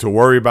anything to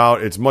worry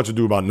about. It's much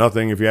ado about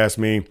nothing, if you ask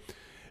me.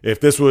 If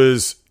this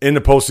was in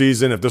the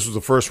postseason, if this was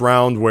the first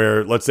round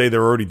where, let's say,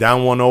 they're already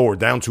down 1-0 or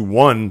down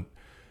 2-1,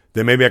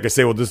 then maybe I could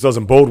say, well, this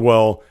doesn't bode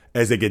well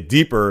as they get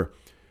deeper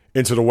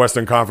into the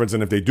Western Conference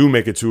and if they do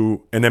make it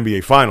to an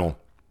NBA final.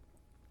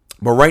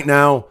 But right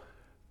now,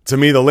 to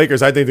me, the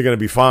Lakers, I think they're going to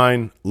be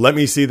fine. Let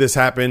me see this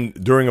happen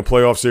during a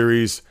playoff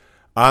series.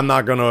 I'm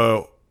not going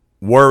to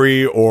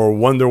worry or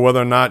wonder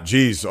whether or not,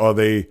 geez, are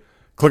they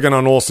clicking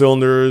on all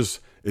cylinders?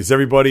 Is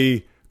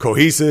everybody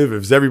cohesive?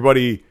 Is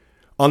everybody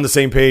on the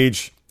same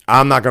page?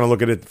 I'm not going to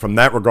look at it from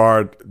that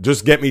regard.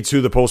 Just get me to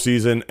the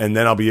postseason, and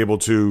then I'll be able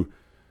to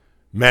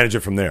manage it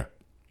from there.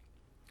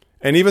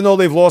 And even though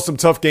they've lost some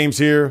tough games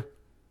here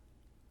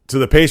to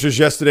the Pacers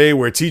yesterday,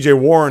 where TJ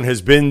Warren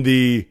has been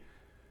the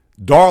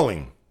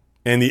darling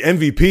and the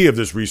MVP of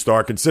this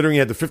restart, considering he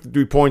had the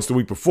 53 points the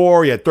week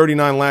before. He had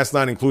 39 last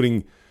night,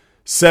 including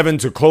 7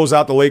 to close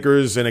out the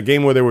Lakers in a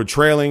game where they were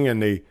trailing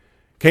and they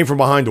came from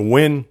behind to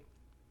win.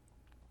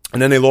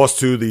 And then they lost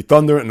to the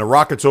Thunder and the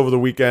Rockets over the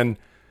weekend.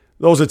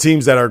 Those are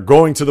teams that are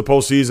going to the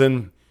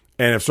postseason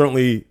and have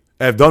certainly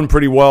have done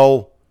pretty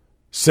well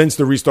since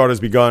the restart has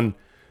begun.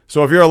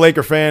 So if you're a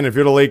Laker fan, if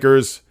you're the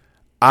Lakers,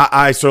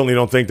 I certainly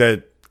don't think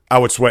that I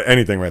would sweat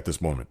anything right at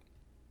this moment.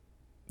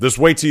 Just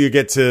wait till you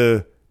get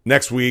to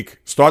next week,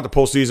 start the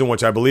postseason,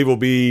 which I believe will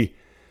be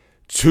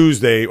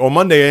Tuesday, or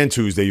Monday and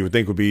Tuesday, you would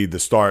think would be the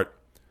start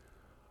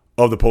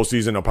of the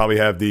postseason. They'll probably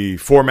have the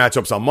 4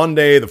 matchups on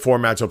Monday, the 4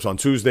 matchups on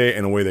Tuesday,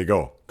 and away they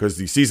go. Because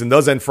the season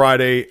does end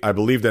Friday. I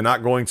believe they're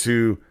not going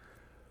to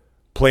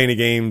play any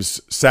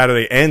games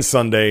Saturday and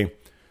Sunday.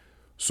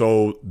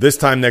 So this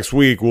time next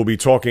week, we'll be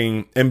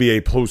talking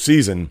NBA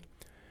postseason.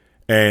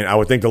 And I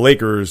would think the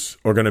Lakers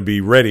are going to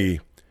be ready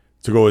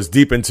to go as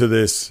deep into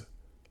this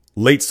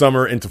late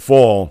summer into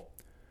fall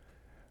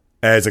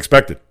as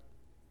expected.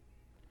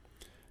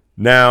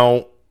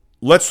 Now,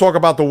 let's talk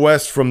about the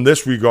West from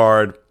this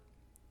regard.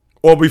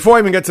 Well, before I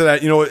even get to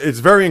that, it's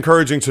very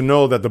encouraging to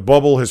know that the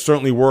bubble has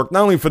certainly worked,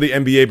 not only for the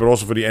NBA, but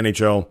also for the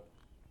NHL.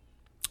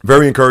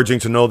 Very encouraging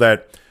to know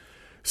that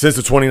since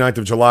the 29th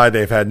of July,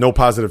 they've had no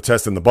positive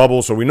test in the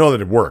bubble, so we know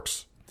that it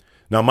works.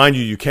 Now, mind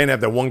you, you can't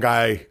have that one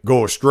guy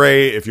go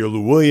astray. If you're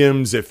Lou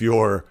Williams, if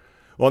you're,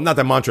 well, not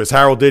that Montrezl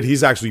Harrell did.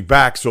 He's actually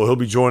back, so he'll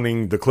be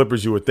joining the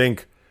Clippers, you would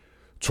think,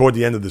 toward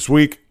the end of this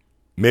week.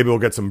 Maybe we'll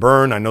get some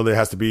burn. I know there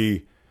has to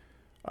be,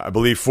 I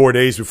believe, 4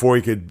 days before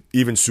he could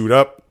even suit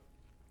up,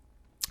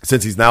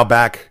 since he's now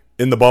back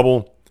in the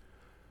bubble.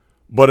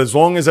 But as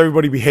long as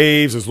everybody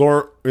behaves, as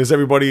long as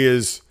everybody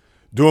is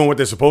doing what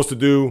they're supposed to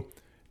do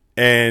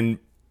and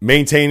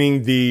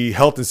maintaining the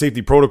health and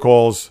safety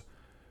protocols,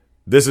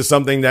 this is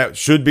something that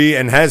should be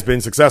and has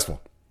been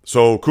successful.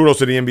 So kudos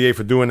to the NBA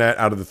for doing that.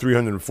 Out of the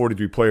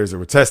 343 players that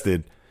were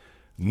tested,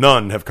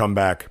 none have come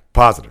back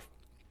positive.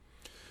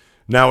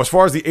 Now, as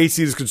far as the 8th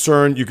seed is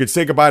concerned, you could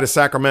say goodbye to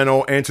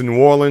Sacramento and to New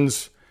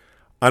Orleans.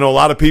 I know a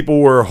lot of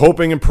people were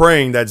hoping and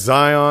praying that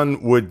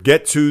Zion would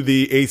get to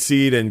the 8th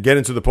seed and get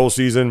into the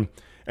postseason.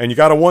 And you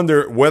got to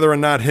wonder whether or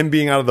not him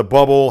being out of the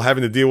bubble,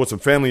 having to deal with some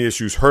family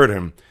issues, hurt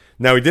him.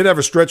 Now, he did have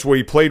a stretch where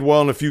he played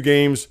well in a few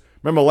games.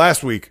 Remember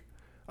last week,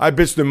 I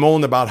bitched and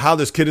moaned about how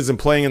this kid isn't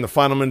playing in the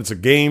final minutes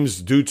of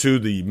games due to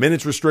the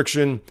minutes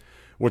restriction,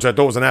 which I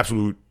thought was an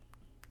absolute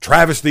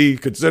travesty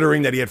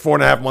considering that he had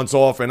 4.5 months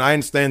off. And I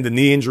understand the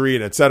knee injury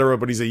and et cetera,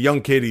 but he's a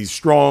young kid. He's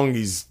strong.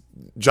 He's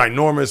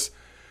ginormous.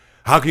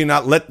 How can you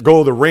not let go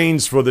of the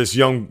reins for this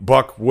young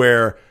buck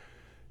where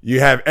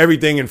you have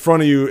everything in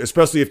front of you,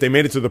 especially if they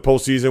made it to the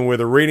postseason, where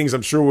the ratings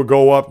I'm sure will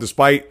go up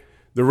despite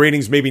the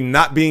ratings maybe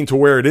not being to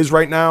where it is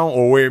right now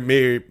or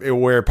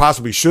where it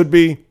possibly should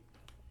be.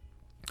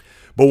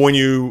 But when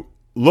you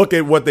look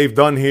at what they've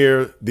done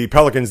here, the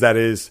Pelicans, that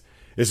is,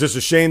 it's just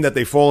a shame that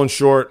they've fallen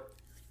short.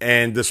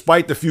 And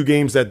despite the few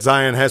games that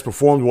Zion has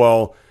performed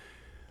well,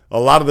 a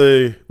lot of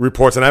the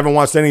reports, and I haven't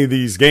watched any of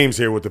these games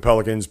here with the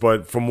Pelicans,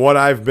 but from what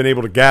I've been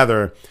able to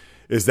gather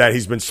is that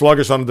he's been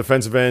sluggish on the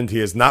defensive end. He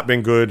has not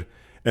been good,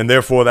 and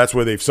therefore that's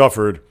where they've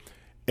suffered.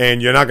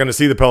 And you're not going to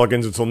see the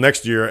Pelicans until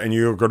next year, and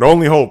you could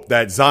only hope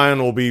that Zion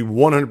will be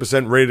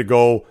 100% ready to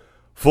go,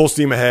 full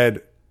steam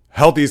ahead,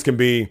 healthy as can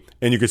be,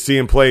 and you could see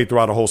him play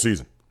throughout the whole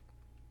season.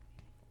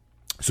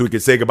 So we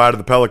could say goodbye to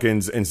the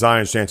Pelicans and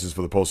Zion's chances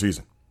for the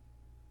postseason.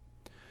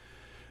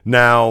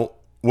 Now,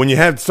 when you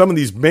have some of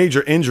these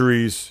major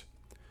injuries,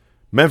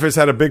 Memphis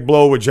had a big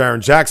blow with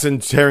Jaren Jackson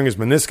tearing his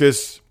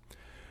meniscus.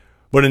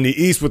 But in the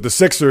East with the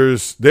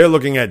Sixers, they're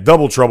looking at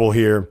double trouble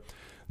here.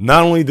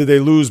 Not only did they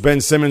lose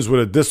Ben Simmons with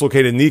a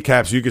dislocated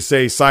kneecap, so you could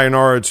say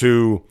sayonara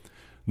to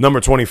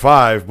number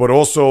 25, but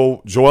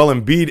also Joel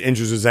Embiid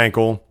injures his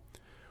ankle,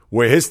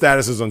 where his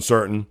status is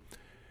uncertain.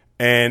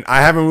 And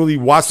I haven't really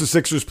watched the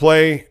Sixers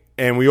play,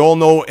 and we all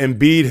know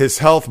Embiid, his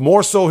health,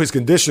 more so his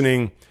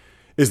conditioning,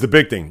 is the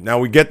big thing. Now,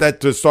 we get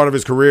that to the start of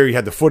his career. He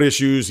had the foot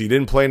issues. He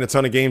didn't play in a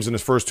ton of games in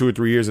his first 2 or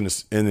 3 years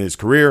in his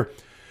career.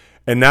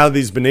 And now that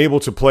he's been able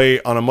to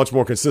play on a much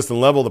more consistent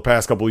level the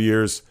past couple of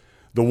years,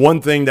 the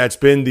one thing that's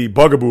been the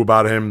bugaboo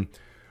about him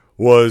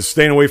was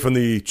staying away from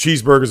the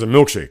cheeseburgers and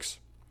milkshakes.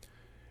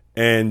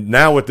 And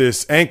now with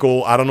this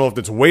ankle, I don't know if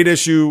it's a weight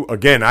issue.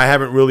 Again, I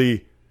haven't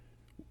really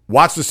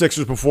watched the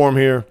Sixers perform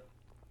here,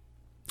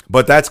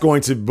 but that's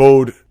going to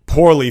bode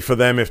poorly for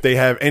them if they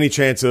have any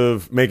chance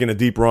of making a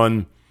deep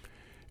run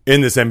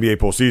in this NBA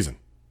postseason.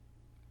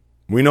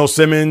 We know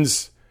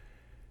Simmons,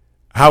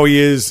 how he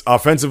is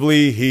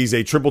offensively. He's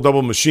a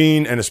triple-double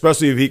machine, and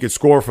especially if he could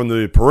score from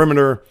the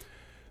perimeter,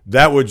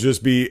 that would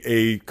just be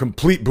a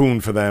complete boon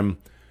for them.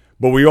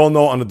 But we all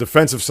know on the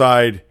defensive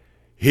side,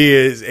 he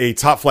is a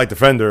top-flight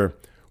defender,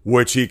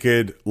 which he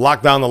could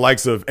lock down the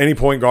likes of any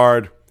point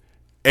guard,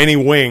 any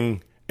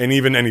wing, and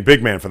even any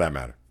big man for that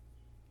matter.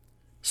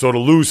 So to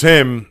lose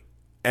him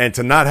and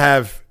to not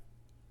have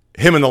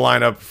him in the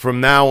lineup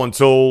from now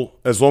until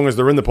as long as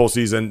they're in the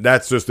postseason,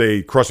 that's just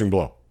a crushing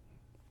blow.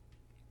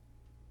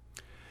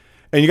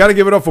 And you got to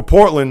give it up for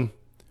Portland.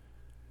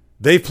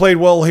 They've played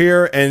well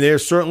here, and they're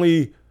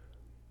certainly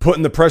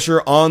putting the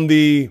pressure on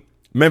the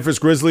Memphis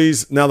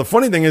Grizzlies. Now, the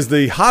funny thing is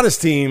the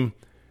hottest team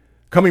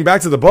coming back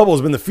to the bubble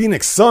has been the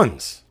Phoenix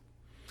Suns.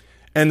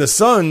 And the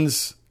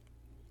Suns,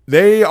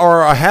 they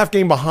are a half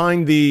game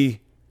behind the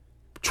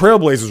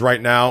Trailblazers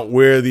right now,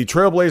 where the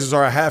Trailblazers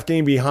are a half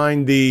game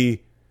behind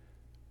the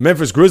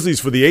Memphis Grizzlies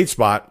for the 8th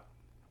spot.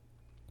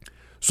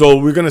 So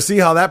we're going to see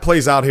how that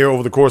plays out here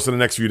over the course of the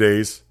next few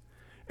days.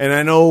 And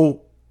I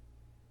know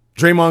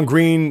Draymond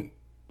Green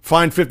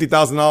fined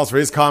 $50,000 for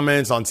his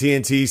comments on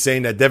TNT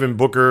saying that Devin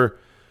Booker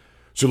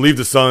should leave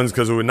the Suns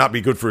because it would not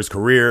be good for his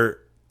career.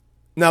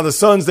 Now, the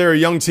Suns, they're a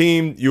young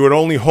team. You would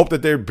only hope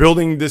that they're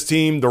building this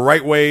team the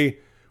right way.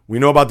 We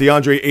know about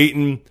DeAndre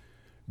Ayton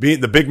being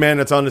the big man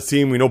that's on this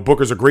team. We know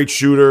Booker's a great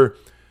shooter.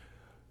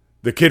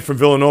 The kid from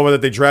Villanova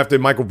that they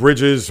drafted, Michael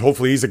Bridges,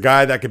 hopefully he's a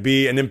guy that could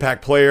be an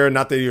impact player.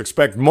 Not that you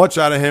expect much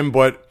out of him,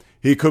 but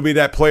he could be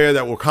that player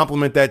that will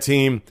complement that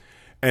team.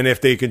 And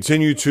if they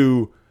continue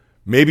to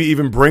maybe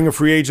even bring a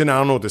free agent, I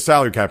don't know what the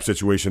salary cap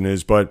situation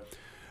is, but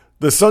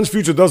the Suns'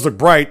 future does look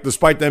bright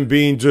despite them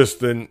being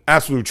just an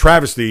absolute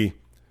travesty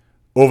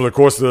over the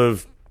course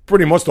of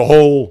pretty much the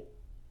whole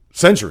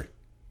century.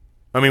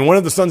 I mean, when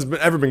have the Suns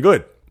ever been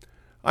good?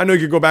 I know you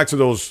could go back to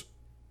those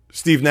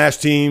Steve Nash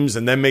teams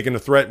and then making a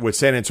threat with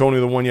San Antonio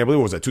the one year, I believe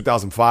it was at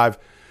 2005.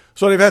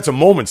 So they've had some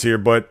moments here,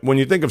 but when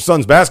you think of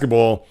Suns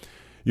basketball,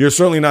 you're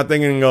certainly not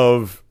thinking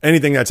of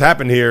anything that's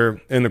happened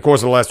here in the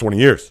course of the last 20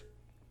 years.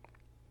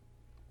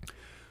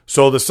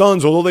 So the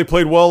Suns, although they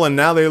played well and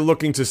now they're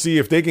looking to see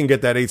if they can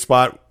get that 8th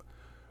spot,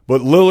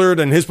 but Lillard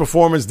and his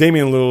performance,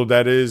 Damian Lillard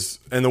that is,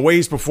 and the way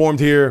he's performed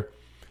here,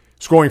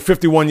 scoring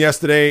 51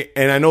 yesterday,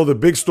 and I know the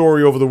big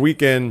story over the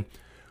weekend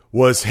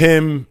was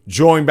him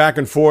joining back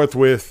and forth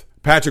with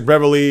Patrick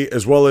Beverley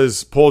as well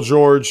as Paul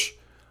George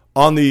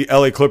on the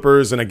LA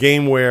Clippers in a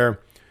game where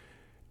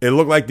it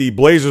looked like the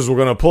Blazers were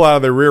going to pull out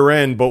of their rear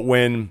end, but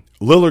when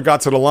Lillard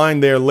got to the line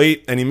there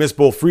late and he missed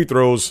both free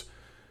throws,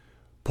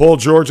 Paul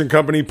George and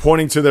company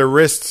pointing to their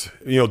wrists,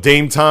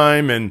 Dame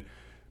time, and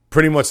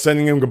pretty much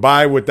sending him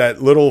goodbye with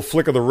that little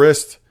flick of the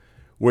wrist,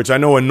 which I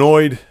know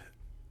annoyed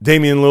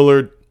Damian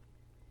Lillard.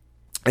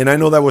 And I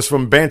know that was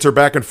from banter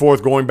back and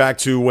forth going back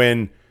to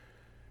when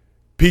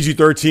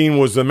PG-13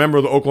 was a member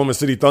of the Oklahoma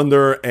City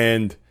Thunder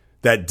and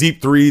that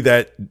deep three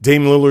that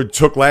Dame Lillard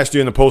took last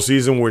year in the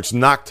postseason, which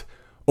knocked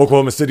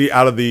Oklahoma City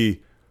out of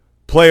the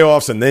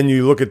playoffs. And then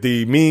you look at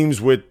the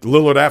memes with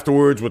Lillard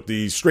afterwards with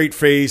the straight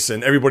face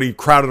and everybody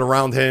crowded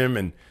around him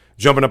and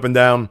jumping up and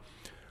down.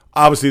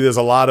 Obviously, there's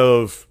a lot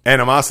of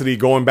animosity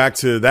going back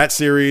to that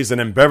series. And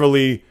then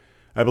Beverly,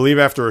 I believe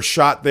after a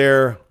shot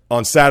there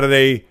on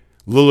Saturday,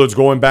 Lillard's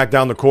going back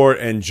down the court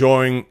and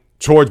joining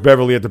towards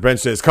Beverly at the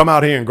bench, says, come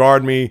out here and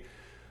guard me.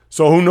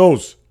 So who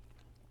knows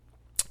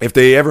if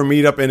they ever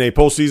meet up in a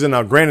postseason.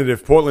 Now, granted,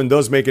 if Portland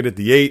does make it at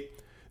the 8,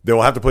 they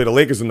will have to play the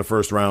Lakers in the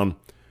first round.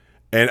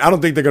 And I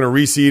don't think they're going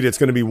to reseed. It's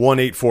going to be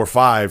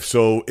 1-8-4-5.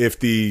 So if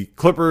the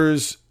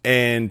Clippers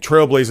and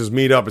Trailblazers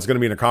meet up, it's going to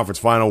be in a conference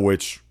final,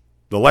 which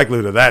the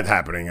likelihood of that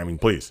happening, I mean,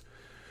 please.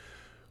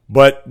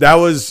 But that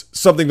was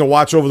something to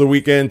watch over the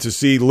weekend, to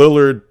see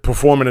Lillard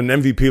perform at an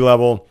MVP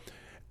level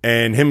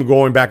and him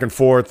going back and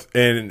forth.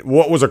 And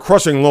what was a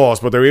crushing loss,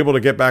 but they were able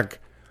to get back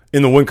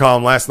in the win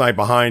column last night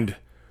behind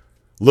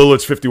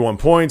Lillard's 51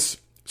 points.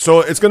 So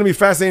it's going to be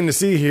fascinating to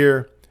see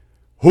here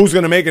who's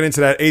going to make it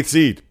into that 8th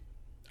seed.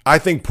 I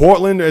think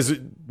Portland, as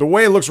the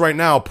way it looks right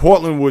now,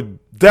 Portland would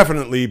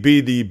definitely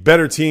be the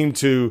better team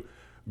to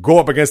go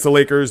up against the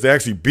Lakers. They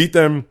actually beat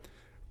them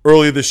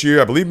earlier this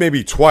year, I believe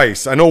maybe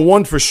twice. I know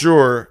one for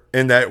sure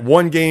in that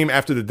one game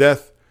after the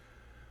death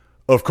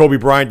of Kobe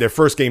Bryant, their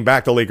first game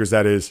back, the Lakers,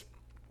 that is.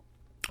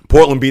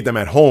 Portland beat them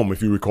at home,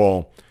 if you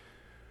recall.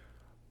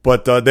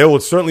 But they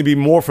would certainly be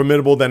more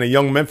formidable than a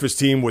young Memphis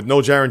team with no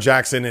Jaren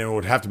Jackson, and it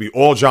would have to be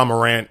all John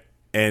Morant,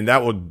 and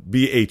that would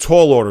be a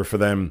tall order for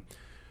them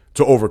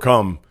to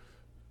overcome.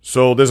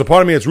 So there's a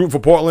part of me that's rooting for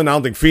Portland. I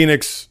don't think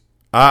Phoenix,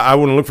 I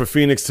wouldn't look for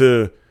Phoenix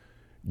to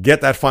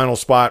get that final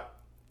spot.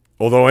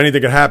 Although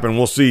anything could happen,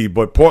 we'll see.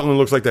 But Portland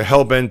looks like they're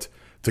hell-bent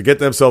to get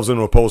themselves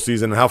into a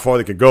postseason, and how far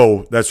they could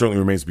go, that certainly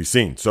remains to be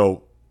seen.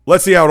 So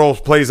let's see how it all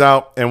plays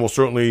out, and we'll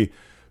certainly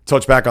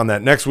touch back on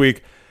that next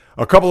week.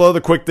 A couple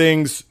other quick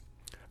things.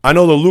 I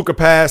know the Luka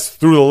pass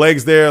through the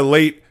legs there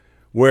late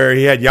where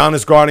he had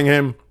Giannis guarding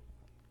him,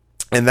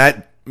 and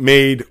that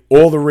made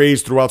all the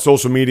rage throughout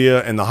social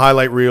media and the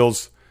highlight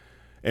reels.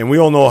 And we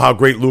all know how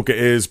great Luka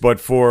is, but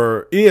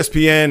for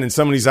ESPN and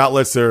some of these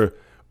outlets to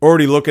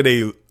already look at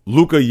a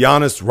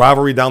Luka-Giannis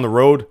rivalry down the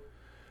road,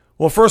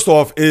 well, first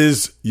off,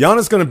 is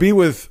Giannis going to be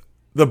with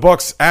the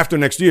Bucks after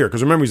next year?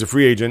 Because remember, he's a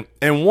free agent.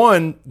 And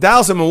one,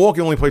 Dallas and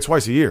Milwaukee only play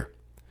twice a year.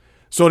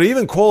 So to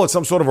even call it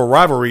some sort of a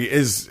rivalry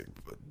is,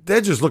 they're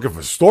just looking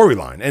for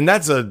storyline. And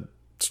that's a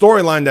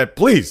storyline that,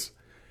 please,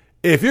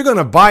 if you're going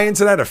to buy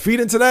into that or feed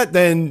into that,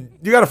 then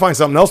you got to find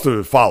something else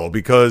to follow.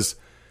 Because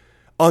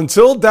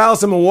until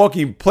Dallas and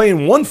Milwaukee play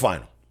in one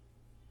final,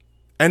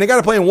 and they got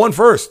to play in one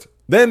first,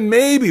 then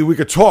maybe we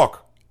could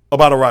talk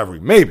about a rivalry.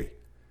 Maybe.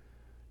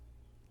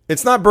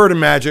 It's not Bird and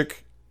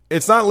Magic.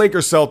 It's not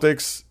Lakers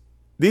Celtics.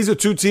 These are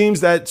two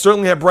teams that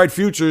certainly have bright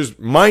futures,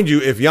 mind you,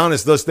 if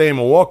Giannis does stay in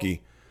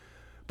Milwaukee.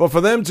 But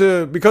for them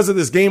to, because of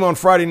this game on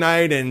Friday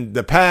night and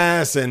the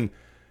pass, and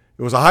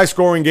it was a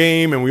high-scoring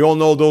game, and we all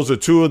know those are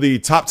two of the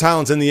top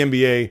talents in the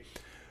NBA,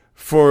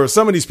 for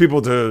some of these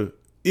people to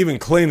even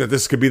claim that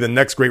this could be the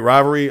next great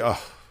rivalry,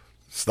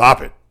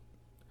 stop it.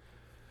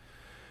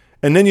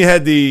 And then you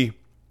had the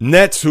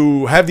Nets,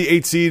 who have the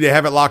 8th seed. They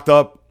have it locked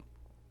up.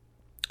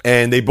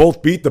 And they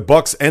both beat the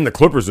Bucks and the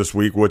Clippers this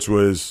week, which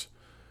was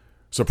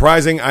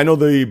surprising. I know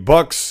the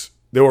Bucks,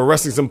 they were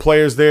resting some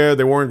players there.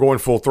 They weren't going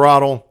full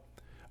throttle.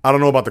 I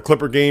don't know about the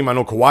Clipper game. I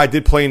know Kawhi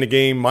did play in the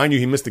game. Mind you,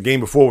 he missed the game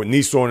before with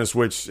knee soreness,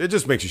 which it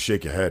just makes you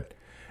shake your head.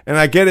 And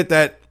I get it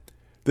that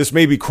this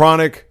may be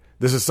chronic.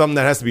 This is something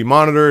that has to be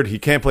monitored. He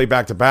can't play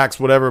back-to-backs,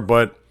 whatever.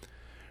 But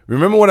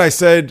remember what I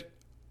said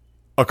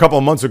a couple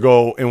of months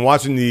ago in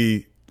watching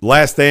the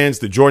Last Dance,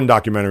 the Jordan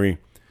documentary,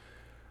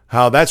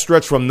 how that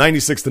stretch from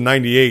 96 to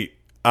 98,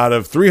 out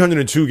of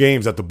 302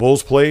 games that the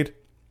Bulls played,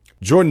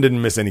 Jordan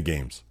didn't miss any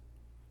games.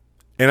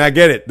 And I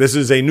get it. This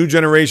is a new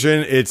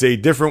generation. It's a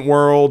different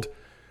world.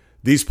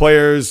 These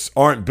players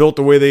aren't built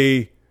the way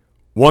they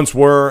once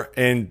were.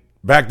 And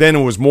back then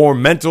it was more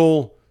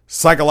mental,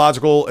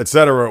 psychological,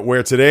 etc.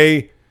 Where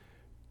today,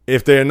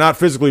 if they're not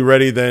physically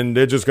ready, then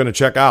they're just going to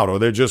check out, or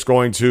they're just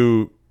going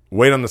to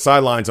wait on the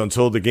sidelines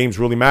until the games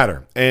really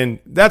matter. And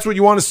that's what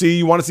you want to see.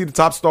 You want to see the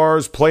top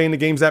stars play in the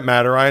games that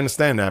matter. I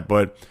understand that.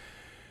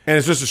 And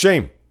it's just a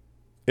shame.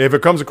 If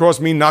it comes across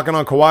me knocking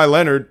on Kawhi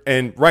Leonard,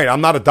 and right,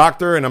 I'm not a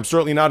doctor and I'm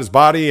certainly not his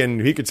body,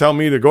 and he could tell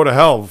me to go to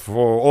hell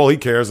for all he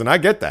cares, and I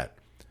get that.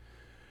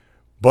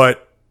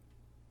 But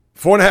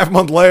 4.5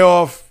 month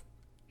layoff,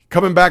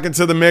 coming back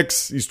into the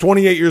mix. He's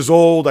 28 years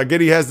old. I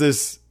get he has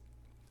this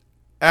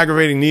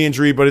aggravating knee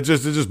injury, but it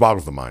just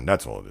boggles the mind.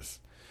 That's all it is.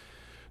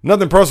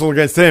 Nothing personal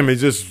against him. It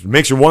just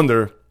makes you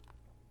wonder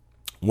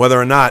whether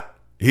or not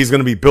he's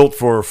going to be built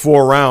for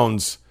 4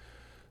 rounds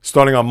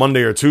starting on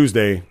Monday or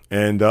Tuesday.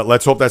 And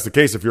let's hope that's the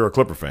case if you're a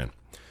Clipper fan.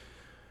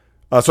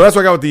 So that's what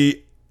I got with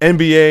the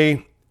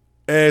NBA.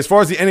 As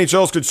far as the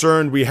NHL is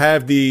concerned, we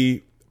have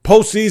the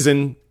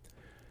postseason.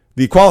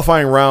 The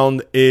qualifying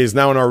round is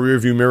now in our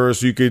rearview mirror,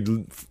 so you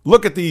could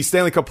look at the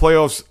Stanley Cup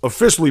playoffs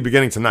officially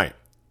beginning tonight.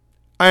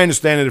 I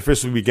understand it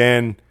officially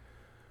began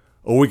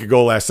a week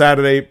ago last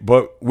Saturday.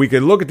 But we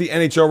can look at the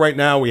NHL right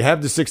now. We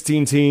have the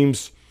 16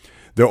 teams.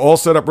 They're all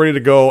set up, ready to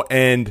go.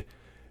 And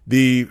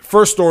the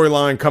first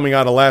storyline coming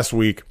out of last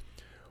week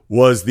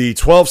was the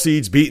 12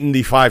 seeds beating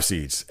the 5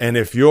 seeds. And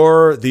if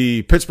you're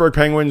the Pittsburgh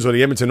Penguins or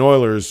the Edmonton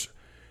Oilers,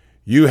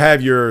 you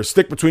have your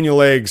stick between your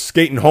legs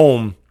skating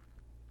home.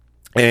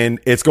 And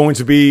it's going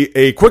to be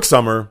a quick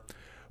summer,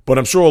 but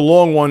I'm sure a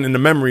long one in the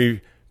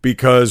memory,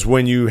 because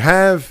when you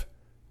have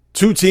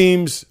two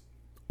teams,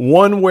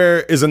 one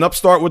where is an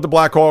upstart with the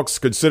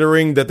Blackhawks,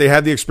 considering that they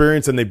had the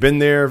experience and they've been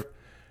there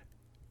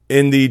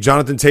in the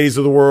Jonathan Tays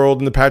of the world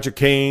and the Patrick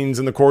Kanes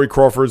and the Corey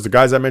Crawfords, the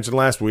guys I mentioned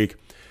last week.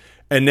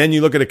 And then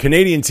you look at a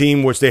Canadian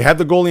team, which they have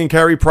the goalie and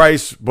Carey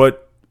Price,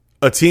 but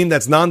a team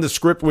that's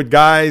nondescript with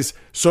guys,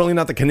 certainly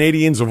not the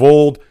Canadians of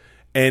old.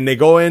 And they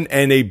go in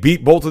and they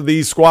beat both of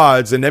these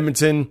squads in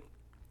Edmonton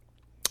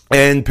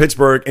and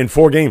Pittsburgh in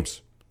 4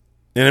 games.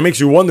 And it makes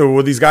you wonder,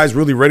 were these guys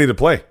really ready to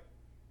play?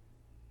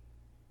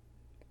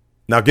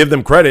 Now, give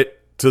them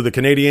credit to the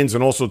Canadians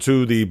and also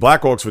to the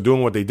Blackhawks for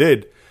doing what they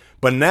did.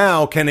 But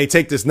now, can they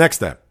take this next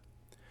step?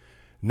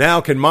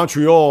 Now, can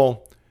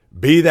Montreal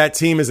be that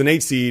team as an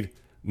 8 seed,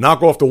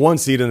 knock off the 1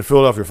 seed in the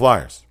Philadelphia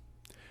Flyers?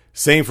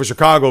 Same for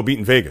Chicago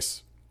beating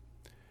Vegas.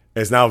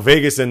 As now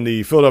Vegas and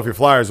the Philadelphia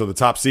Flyers are the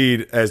top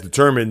seed as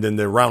determined in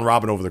the round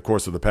robin over the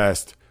course of the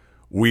past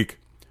week,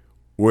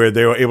 where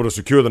they were able to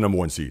secure the number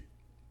 1 seed.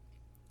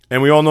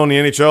 And we all know in the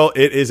NHL,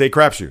 it is a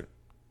crapshoot.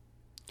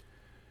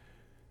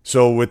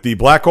 So with the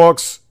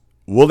Blackhawks,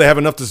 will they have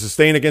enough to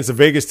sustain against a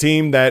Vegas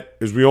team that,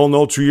 as we all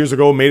know, 2 years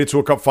ago made it to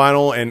a cup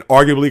final and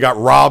arguably got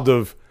robbed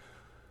of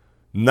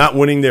not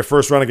winning their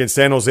first round against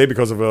San Jose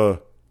because of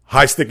a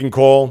high sticking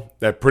call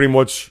that pretty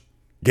much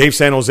gave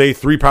San Jose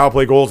 3 power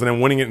play goals and then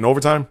winning it in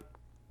overtime?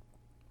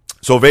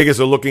 So Vegas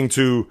are looking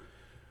to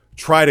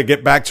try to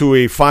get back to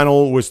a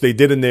final, which they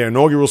did in their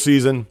inaugural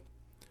season.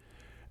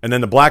 And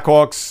then the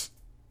Blackhawks,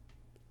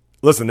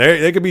 listen,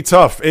 they could be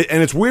tough.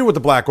 And it's weird with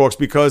the Blackhawks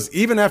because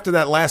even after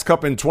that last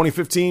cup in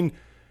 2015,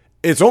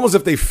 it's almost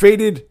as if they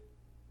faded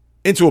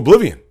into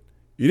oblivion.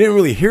 You didn't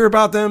really hear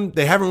about them.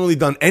 They haven't really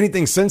done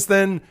anything since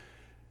then.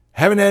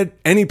 Haven't had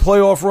any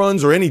playoff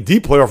runs or any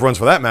deep playoff runs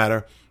for that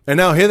matter. And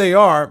now here they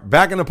are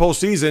back in the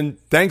postseason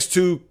thanks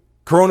to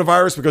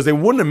coronavirus, because they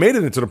wouldn't have made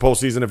it into the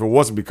postseason if it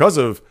wasn't because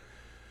of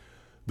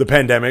the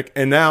pandemic.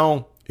 And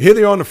now here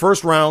they are in the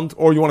first round,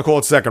 or you want to call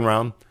it second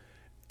round,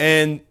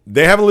 and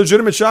they have a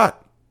legitimate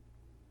shot.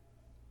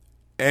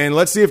 And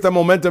let's see if that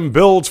momentum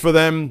builds for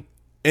them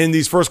in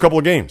these first couple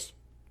of games.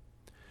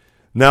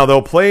 Now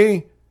they'll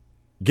play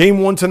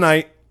game 1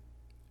 tonight.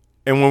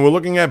 And when we're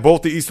looking at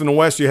both the East and the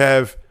West, you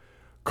have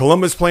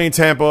Columbus playing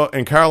Tampa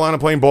and Carolina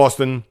playing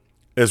Boston,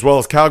 as well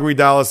as Calgary,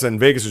 Dallas, and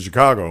Vegas and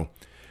Chicago.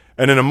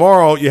 And then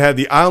tomorrow, you had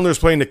the Islanders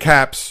playing the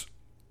Caps,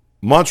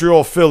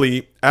 Montreal,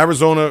 Philly,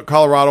 Arizona,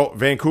 Colorado,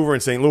 Vancouver,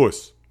 and St.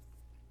 Louis.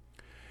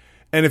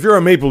 And if you're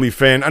a Maple Leaf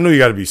fan, I know you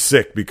got to be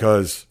sick,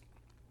 because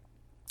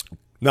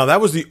now that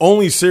was the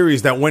only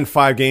series that went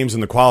 5 games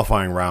in the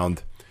qualifying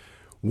round,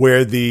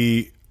 where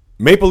the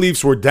Maple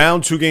Leafs were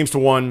down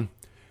 2-1.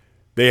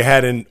 They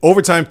had an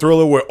overtime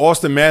thriller where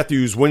Austin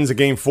Matthews wins a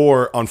game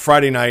 4 on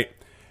Friday night.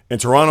 And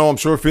Toronto, I'm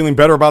sure, feeling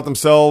better about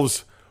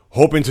themselves,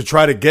 hoping to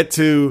try to get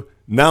to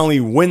not only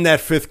win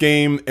that 5th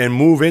game and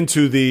move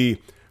into the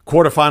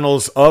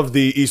quarterfinals of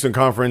the Eastern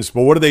Conference,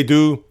 but what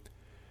do?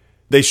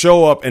 They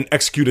show up and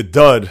execute a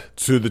dud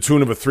to the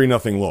tune of a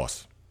 3-0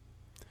 loss.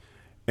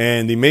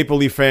 And the Maple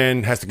Leaf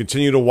fan has to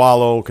continue to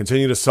wallow,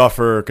 continue to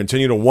suffer,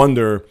 continue to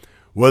wonder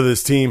whether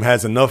this team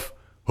has enough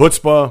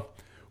chutzpah,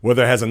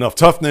 whether it has enough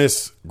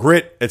toughness,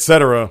 grit,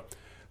 etc.,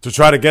 to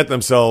try to get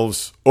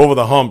themselves over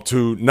the hump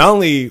to not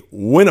only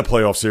win a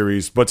playoff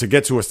series, but to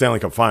get to a Stanley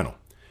Cup final.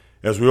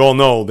 As we all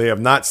know, they have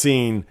not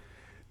seen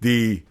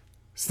the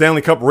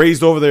Stanley Cup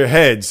raised over their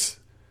heads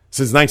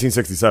since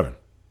 1967.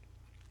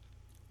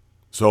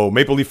 So,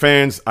 Maple Leaf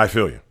fans, I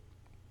feel you.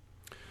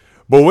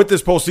 But with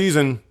this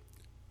postseason,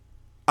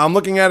 I'm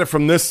looking at it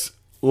from this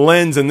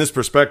lens and this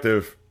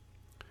perspective.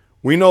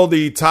 We know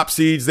the top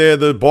seeds there,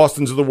 the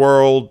Bostons of the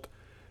world.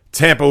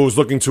 Tampa was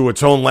looking to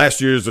atone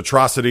last year's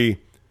atrocity,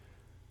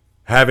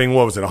 having,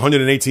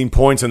 118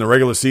 points in the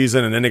regular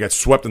season, and then they got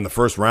swept in the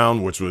first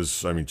round, which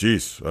was,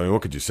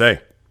 what could you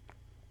say?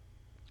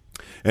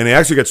 And they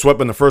actually got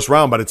swept in the first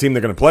round by the team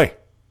they're going to play.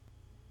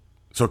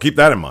 So keep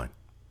that in mind.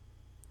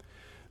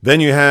 Then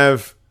you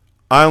have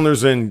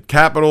Islanders and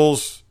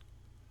Capitals.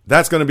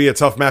 That's going to be a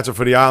tough matchup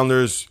for the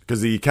Islanders,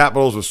 because the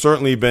Capitals have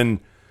certainly been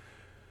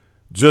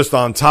just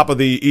on top of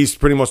the East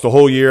pretty much the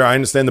whole year. I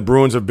understand the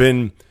Bruins have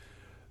been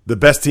the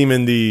best team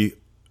in the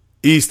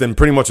East and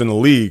pretty much in the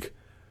league.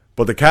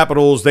 But the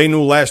Capitals, they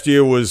knew last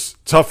year was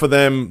tough for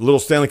them, little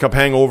Stanley Cup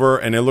hangover,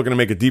 and they're looking to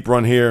make a deep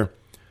run here.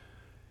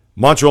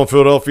 Montreal and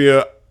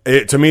Philadelphia,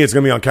 to me, it's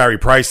going to be on Carey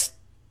Price.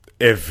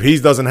 If he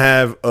doesn't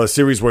have a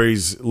series where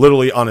he's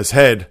literally on his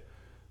head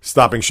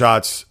stopping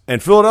shots.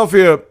 And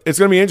Philadelphia, it's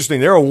going to be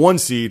interesting. They're a 1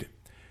 seed,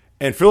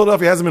 and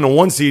Philadelphia hasn't been a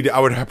 1 seed. I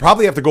would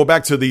probably have to go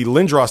back to the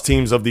Lindros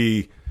teams of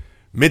the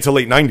mid to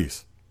late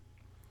 90s.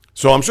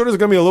 So I'm sure there's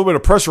going to be a little bit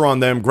of pressure on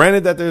them.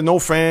 Granted that there are no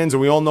fans,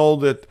 and we all know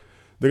that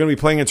they're going to be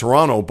playing in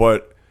Toronto,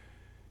 but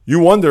you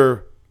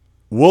wonder,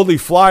 will the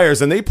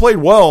Flyers, and they played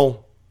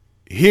well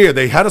here.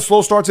 They had a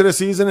slow start to the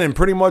season, and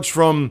pretty much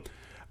from,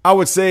 I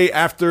would say,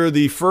 after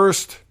the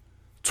first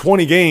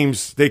 20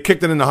 games, they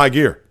kicked it into high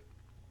gear.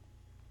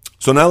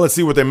 So now let's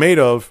see what they're made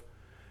of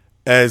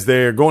as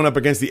they're going up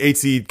against the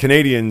 8-seed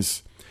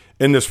Canadiens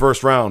in this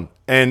first round.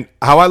 And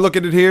how I look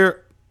at it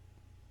here,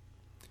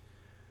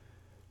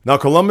 now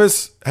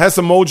Columbus has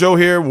some mojo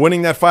here,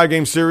 winning that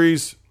 5-game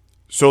series.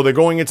 So they're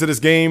going into this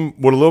game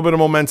with a little bit of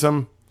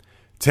momentum.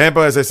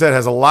 Tampa, as I said,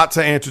 has a lot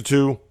to answer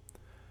to.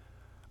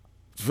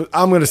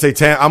 I'm going to say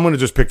I'm going to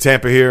just pick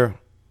Tampa here,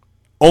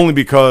 only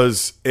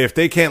because if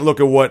they can't look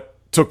at what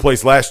took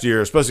place last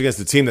year, especially against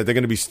the team that they're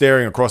going to be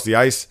staring across the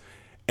ice,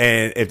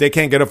 and if they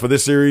can't get up for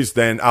this series,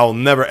 then I'll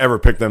never, ever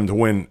pick them to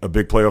win a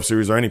big playoff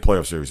series or any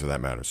playoff series for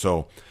that matter.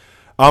 So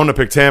I'm going to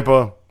pick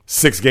Tampa,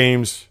 6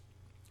 games.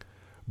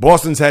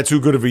 Boston's had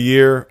too good of a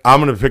year.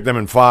 I'm going to pick them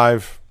in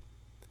 5.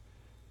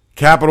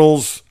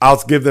 Capitals,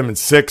 I'll give them in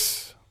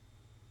 6.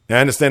 I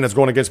understand that's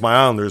going against my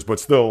Islanders, but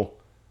still,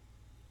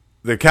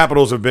 the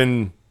Capitals have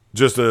been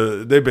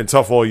they've been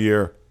tough all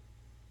year.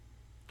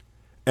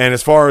 And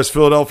as far as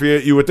Philadelphia,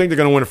 you would think they're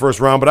going to win the first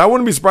round, but I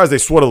wouldn't be surprised they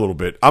sweat a little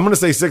bit. I'm going to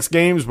say 6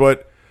 games,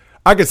 but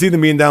I could see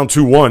them being down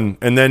 2-1,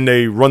 and then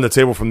they run the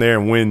table from there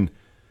and win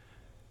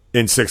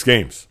in 6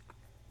 games.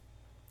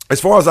 As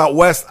far as out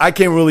west, I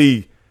can't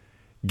really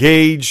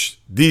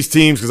gauge these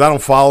teams because I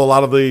don't follow a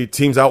lot of the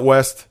teams out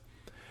west.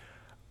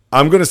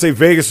 I'm going to say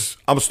Vegas.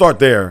 I'm going to start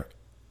there.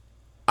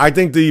 I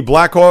think the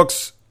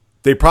Blackhawks,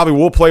 they probably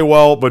will play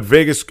well, but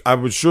Vegas, I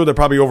was sure they'll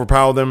probably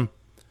overpower them.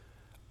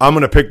 I'm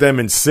going to pick them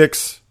in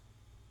 6.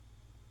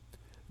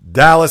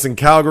 Dallas and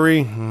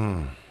Calgary.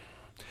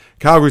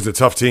 Calgary's a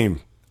tough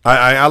team.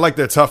 I like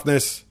their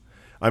toughness.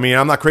 I mean,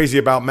 I'm not crazy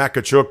about Matt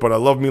Tkachuk, but I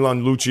love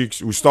Milan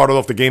Lucic, who started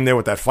off the game there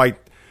with that fight,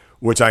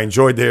 which I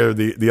enjoyed there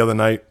the other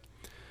night.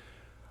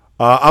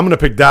 I'm going to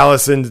pick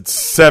Dallas in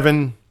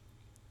 7.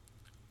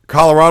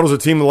 Colorado's a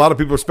team a lot of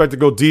people expect to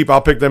go deep.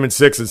 I'll pick them in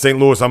 6. And St.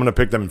 Louis, I'm going to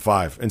pick them in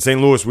 5. And St.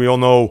 Louis, we all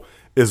know,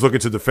 is looking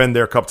to defend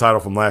their cup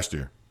title from last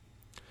year.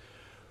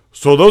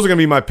 So those are going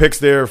to be my picks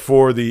there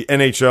for the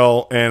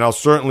NHL. And I'll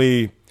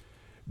certainly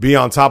be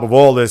on top of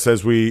all this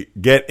as we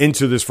get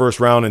into this first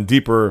round and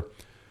deeper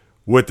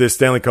with this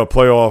Stanley Cup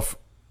playoff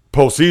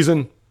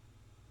postseason.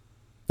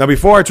 Now,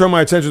 before I turn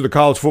my attention to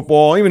college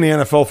football, even the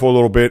NFL for a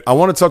little bit, I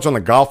want to touch on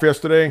the golf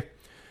yesterday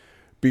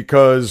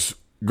because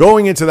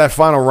going into that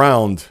final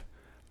round,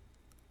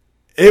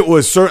 it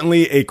was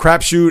certainly a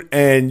crapshoot,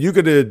 and you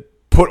could have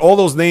put all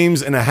those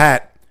names in a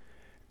hat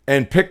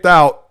and picked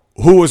out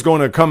who was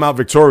going to come out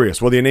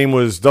victorious, whether your name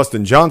was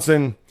Dustin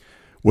Johnson,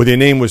 whether your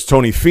name was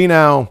Tony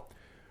Finau,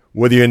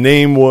 whether your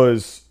name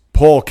was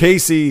Paul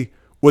Casey,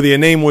 whether your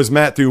name was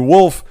Matthew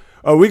Wolff.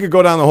 We could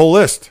go down the whole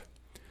list.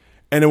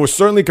 And it was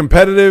certainly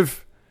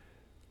competitive.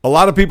 A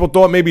lot of people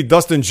thought maybe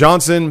Dustin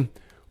Johnson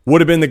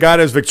would have been the guy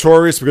that was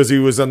victorious because he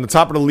was on the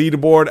top of the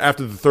leaderboard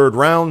after the 3rd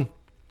round.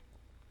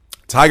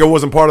 Tiger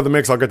wasn't part of the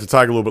mix. I'll get to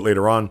Tiger a little bit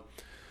later on.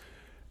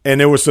 And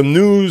there was some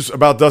news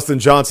about Dustin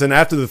Johnson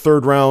after the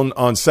 3rd round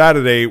on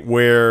Saturday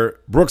where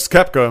Brooks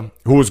Koepka,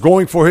 who was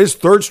going for his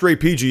 3rd straight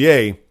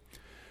PGA,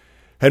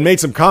 had made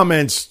some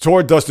comments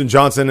toward Dustin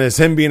Johnson as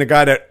him being a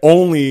guy that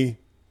only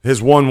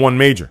has won one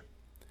major.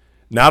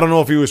 Now, I don't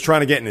know if he was trying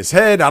to get in his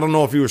head. I don't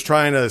know if he was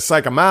trying to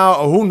psych him out,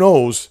 or who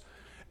knows.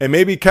 And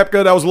maybe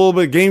Koepka, that was a little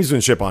bit of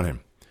gamesmanship on him.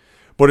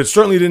 But it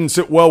certainly didn't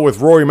sit well with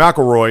Rory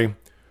McIlroy,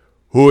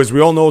 who, as we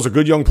all know, is a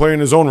good young player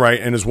in his own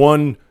right and has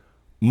won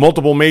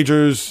multiple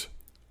majors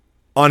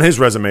on his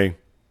resume.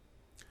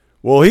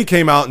 Well, he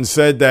came out and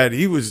said that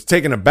he was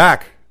taken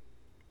aback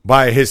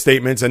by his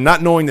statements and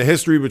not knowing the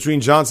history between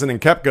Johnson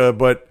and Koepka,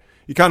 but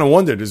he kind of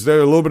wondered, is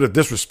there a little bit of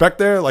disrespect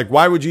there? Like,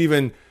 why would you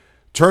even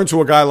turn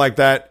to a guy like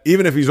that,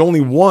 even if he's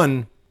only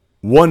won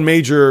one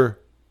major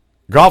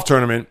golf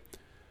tournament?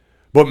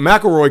 But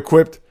McIlroy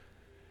quipped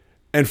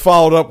and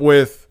followed up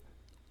with,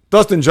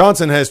 Dustin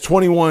Johnson has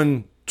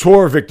 21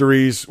 tour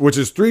victories, which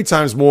is 3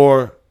 times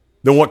more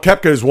than what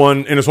Koepka has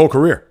won in his whole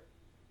career.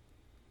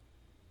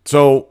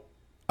 So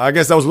I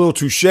guess that was a little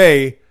touche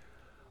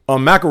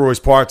on McIlroy's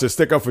part to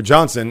stick up for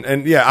Johnson.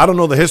 And yeah, I don't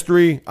know the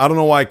history. I don't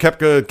know why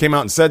Koepka came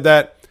out and said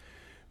that.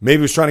 Maybe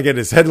he was trying to get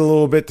his head a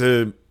little bit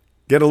to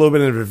get a little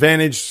bit of an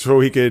advantage so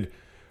he could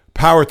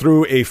power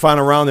through a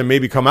final round and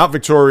maybe come out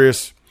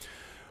victorious.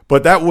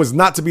 But that was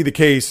not to be the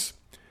case,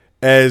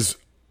 as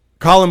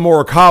Colin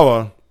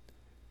Morikawa,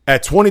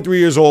 at 23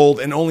 years old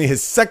and only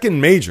his 2nd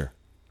major,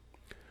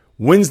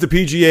 wins the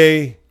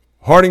PGA,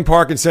 Harding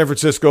Park in San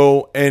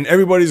Francisco, and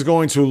everybody's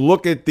going to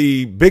look at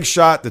the big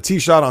shot, the tee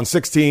shot on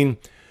 16,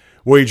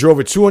 where he drove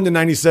it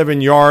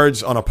 297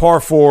 yards on a par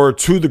 4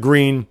 to the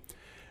green,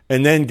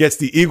 and then gets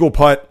the eagle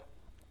putt.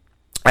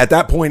 At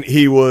that point,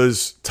 he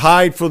was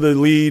tied for the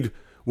lead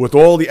with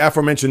all the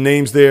aforementioned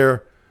names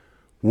there,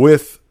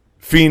 with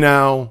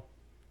Finau,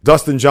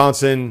 Dustin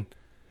Johnson,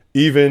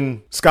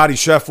 even Scottie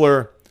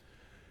Scheffler.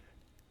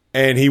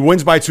 And he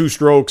wins by 2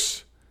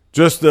 strokes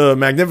Just a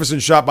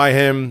magnificent shot by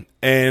him,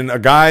 and a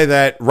guy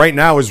that right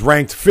now is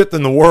ranked 5th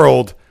in the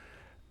world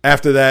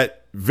after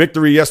that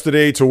victory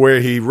yesterday, to where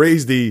he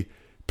raised the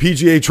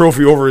PGA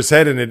trophy over his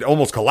head and it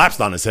almost collapsed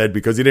on his head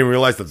because he didn't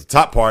realize that the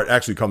top part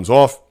actually comes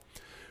off,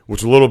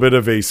 which is a little bit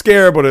of a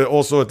scare, but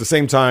also at the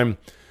same time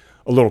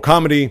a little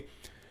comedy.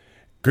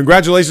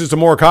 Congratulations to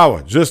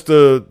Morikawa. Just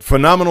a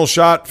phenomenal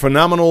shot,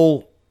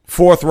 phenomenal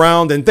 4th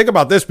round. And think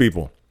about this,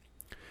 people.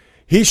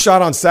 He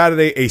shot on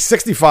Saturday a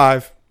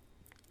 65,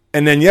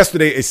 and then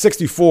yesterday a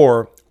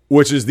 64,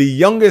 which is the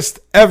youngest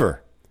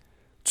ever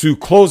to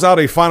close out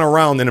a final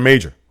round in a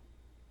major.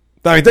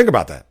 I mean, think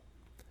about that.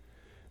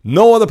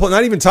 No other player,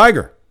 not even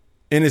Tiger,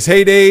 in his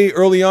heyday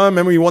early on.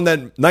 Remember, he won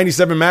that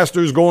 97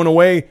 Masters going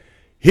away.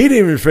 He didn't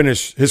even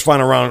finish his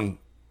final round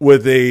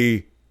with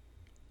a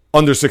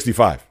under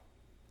 65.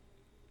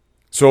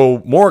 So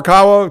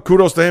Morikawa,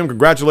 kudos to him.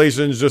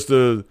 Congratulations. Just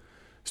a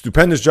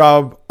stupendous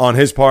job on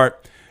his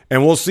part.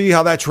 And we'll see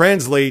how that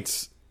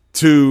translates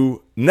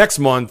to next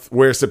month,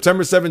 where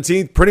September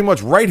 17th, pretty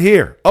much right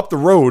here, up the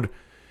road,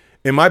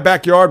 in my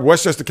backyard,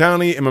 Westchester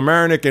County, in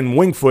Mamaroneck and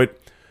Wingfoot,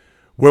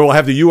 where we'll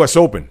have the U.S.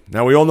 Open.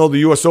 Now, we all know the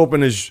U.S.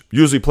 Open is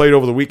usually played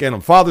over the weekend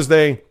on Father's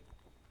Day.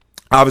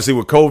 Obviously,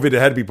 with COVID, it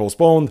had to be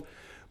postponed.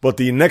 But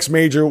the next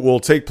major will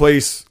take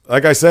place,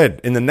 like I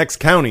said, in the next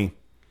county.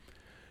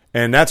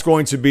 And that's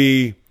going to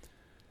be,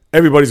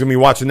 everybody's going to be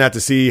watching that to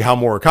see how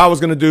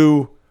Morikawa's going to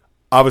do.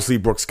 Obviously,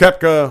 Brooks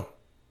Koepka.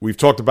 We've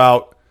talked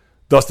about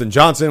Dustin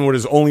Johnson with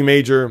his only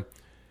major,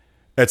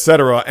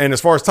 etc. And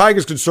as far as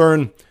Tiger's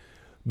concerned,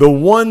 the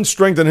one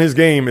strength in his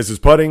game is his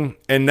putting,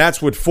 and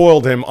that's what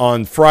foiled him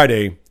on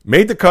Friday.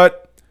 Made the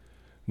cut,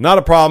 not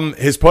a problem.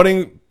 His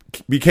putting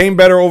became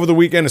better over the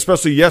weekend,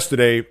 especially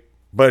yesterday,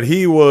 but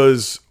he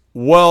was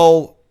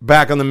well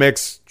back on the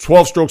mix,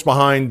 12 strokes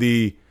behind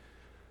the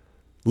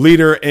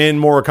leader in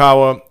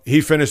Morikawa. He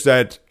finished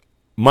at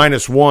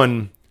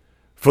 -1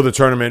 for the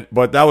tournament,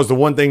 but that was the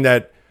one thing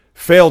that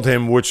failed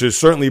him, which has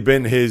certainly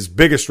been his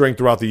biggest strength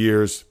throughout the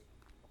years,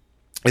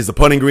 is the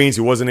putting greens.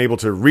 He wasn't able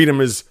to read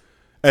them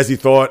as he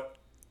thought,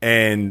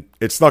 and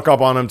it snuck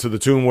up on him to the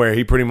tune where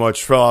he pretty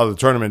much fell out of the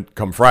tournament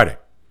come Friday.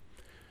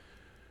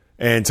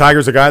 And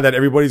Tiger's a guy that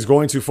everybody's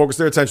going to focus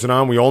their attention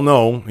on. We all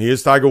know he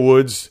is Tiger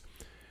Woods,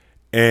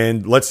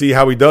 and let's see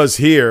how he does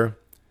here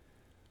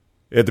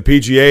at the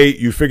PGA.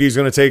 You figure he's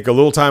going to take a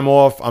little time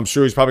off. I'm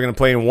sure he's probably going to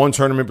play in one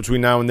tournament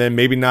between now and then,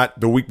 maybe not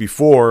the week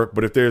before,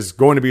 but if there's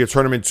going to be a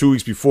tournament 2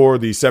 weeks before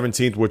the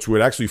 17th, which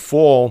would actually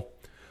fall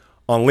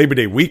on Labor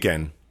Day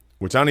weekend,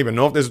 which I don't even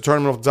know if there's a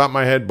tournament off the top of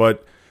my head,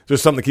 but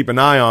just something to keep an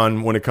eye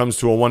on when it comes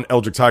to a one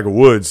Eldrick Tiger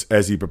Woods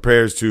as he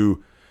prepares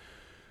to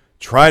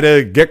try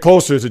to get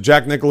closer to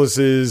Jack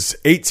Nicklaus's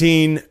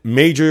 18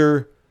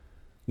 major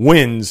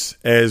wins.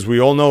 As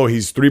we all know,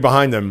 he's 3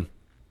 behind them.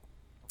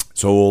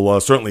 So we'll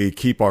certainly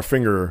keep our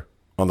finger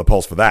on the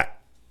pulse for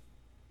that.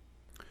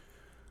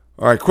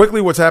 All right,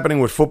 quickly, what's happening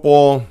with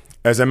football?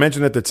 As I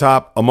mentioned at the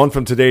top, a month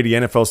from today, the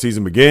NFL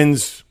season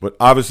begins. But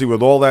obviously,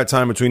 with all that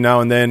time between now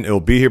and then, it'll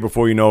be here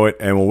before you know it.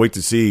 And we'll wait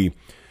to see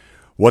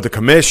what the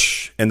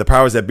commish and the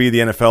powers that be of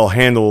the NFL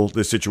handle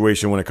this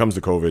situation when it comes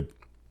to COVID.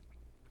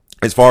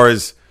 As far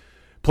as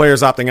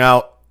players opting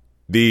out,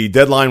 the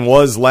deadline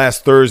was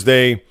last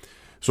Thursday.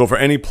 So for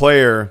any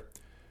player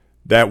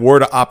that were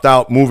to opt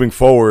out moving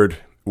forward,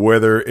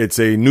 whether it's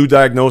a new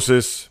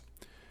diagnosis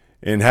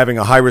and having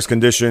a high-risk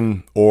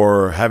condition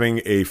or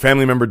having a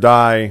family member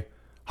die,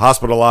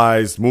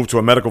 hospitalized, moved to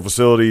a medical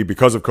facility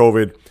because of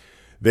COVID,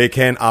 they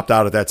can opt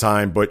out at that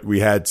time. But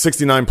we had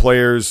 69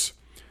 players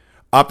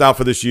opt out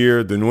for this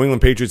year. The New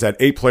England Patriots had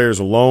 8 players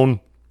alone.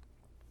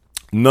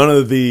 None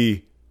of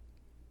the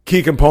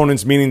key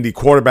components, meaning the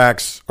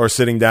quarterbacks, are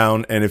sitting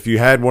down. And if you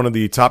had one of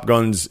the top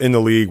guns in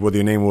the league, whether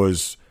your name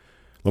was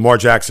Lamar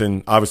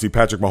Jackson, obviously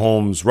Patrick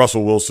Mahomes,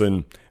 Russell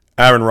Wilson,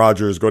 Aaron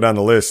Rodgers, go down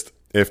the list,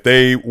 if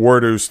they were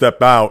to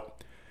step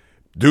out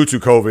due to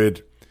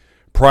COVID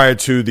prior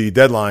to the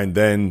deadline,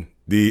 then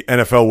the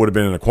NFL would have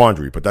been in a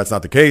quandary. But that's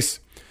not the case.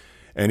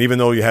 And even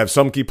though you have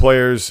some key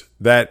players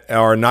that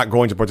are not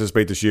going to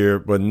participate this year,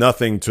 but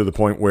nothing to the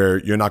point where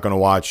you're not going to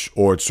watch,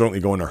 or it's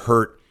certainly going to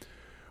hurt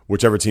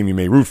whichever team you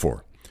may root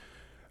for.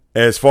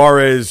 As far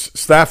as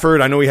Stafford,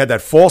 I know he had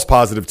that false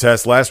positive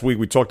test. Last week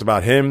we talked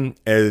about him,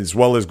 as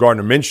well as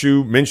Gardner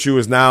Minshew. Minshew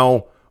is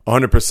now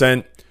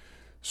 100%.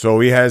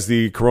 So he has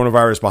the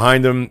coronavirus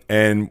behind him.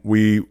 And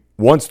we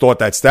once thought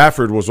that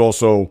Stafford was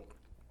also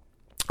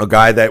a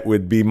guy that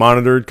would be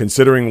monitored,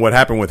 considering what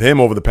happened with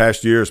him over the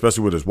past year,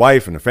 especially with his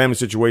wife and the family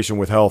situation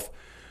with health.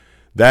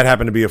 That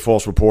happened to be a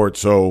false report.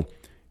 So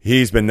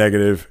he's been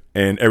negative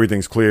and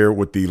everything's clear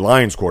with the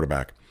Lions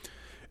quarterback.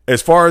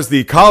 As far as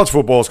the college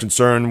football is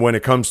concerned, when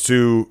it comes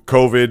to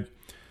COVID,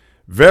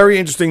 very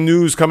interesting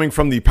news coming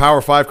from the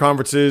Power 5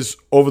 conferences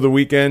over the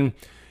weekend.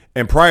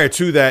 And prior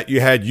to that,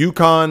 you had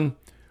UConn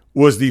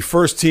was the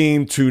first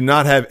team to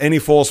not have any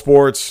fall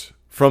sports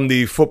from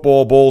the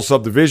football bowl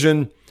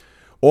subdivision.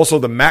 Also,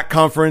 the MAC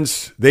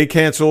conference, they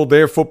canceled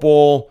their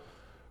football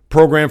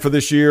program for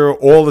this year,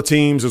 all the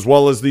teams, as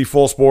well as the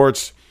fall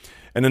sports.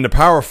 And then the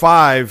Power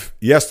 5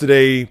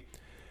 yesterday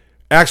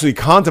actually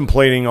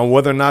contemplating on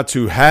whether or not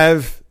to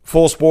have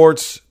full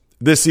sports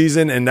this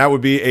season, and that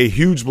would be a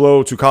huge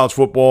blow to college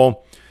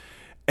football.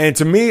 And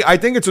to me, I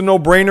think it's a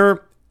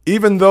no-brainer,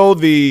 even though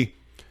the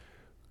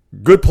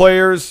good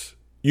players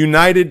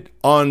united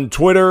on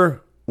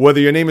Twitter, whether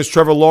your name is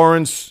Trevor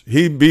Lawrence,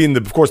 he being,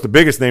 of course, the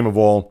biggest name of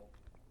all,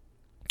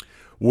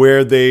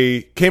 where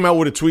they came out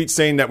with a tweet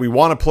saying that we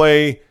want to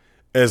play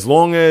as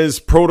long as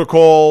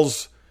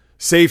protocols,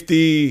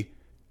 safety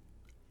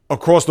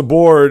across the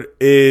board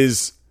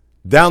is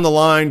down the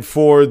line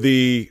for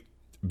the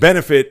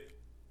benefit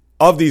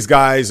of these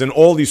guys and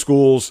all these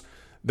schools,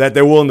 that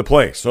they're willing to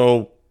play.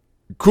 So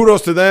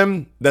kudos to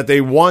them that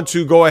they want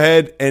to go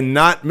ahead and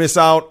not miss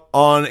out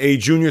on a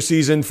junior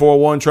season for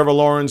one Trevor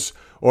Lawrence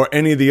or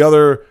any of the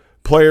other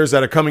players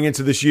that are coming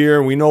into this year.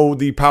 And we know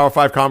the Power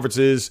 5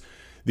 conferences,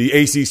 the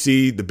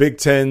ACC, the Big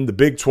 10, the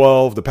Big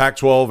 12, the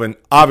Pac-12, and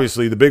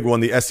obviously the big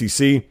one, the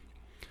SEC.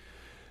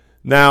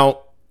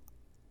 Now,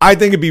 I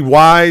think it'd be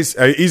wise,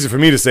 easy for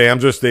me to say, I'm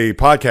just a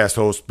podcast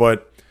host,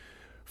 but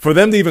for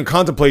them to even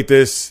contemplate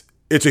this,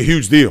 it's a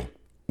huge deal.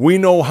 We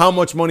know how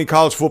much money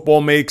college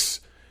football makes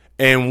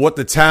and what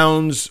the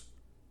towns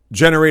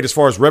generate as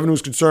far as revenue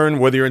is concerned,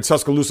 whether you're in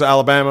Tuscaloosa,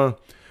 Alabama,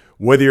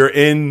 whether you're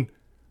in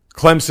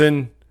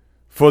Clemson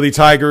for the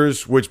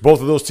Tigers, which both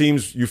of those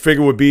teams you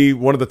figure would be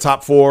one of the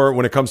top 4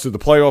 when it comes to the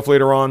playoff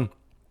later on,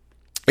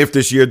 if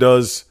this year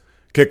does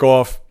kick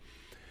off.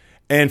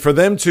 And for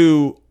them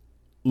to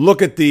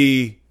look at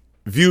the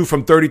view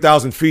from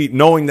 30,000 feet,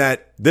 knowing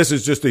that this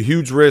is just a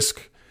huge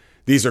risk.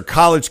 These are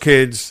college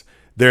kids.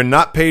 They're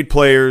not paid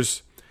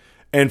players.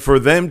 And for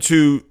them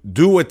to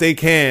do what they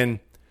can,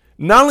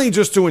 not only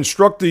just to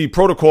instruct the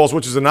protocols,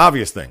 which is an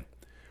obvious thing,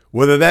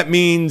 whether that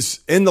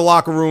means in the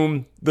locker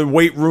room, the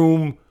weight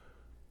room,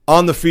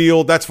 on the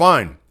field, that's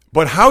fine.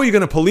 But how are you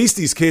going to police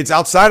these kids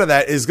outside of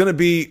that is going to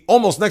be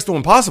almost next to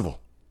impossible.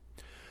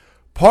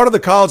 Part of the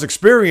college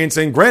experience,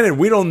 and granted,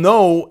 we don't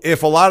know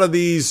if a lot of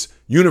these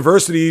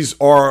universities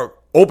are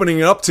opening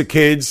it up to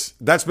kids.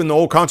 That's been the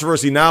whole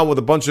controversy now with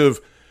a bunch of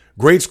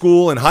grade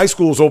school and high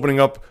schools opening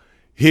up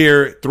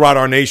here throughout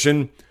our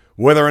nation,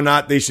 whether or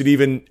not they should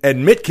even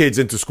admit kids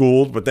into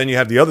school. But then you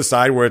have the other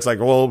side where it's like,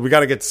 well, we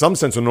got to get some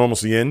sense of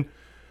normalcy in.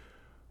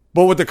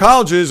 But with the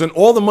colleges and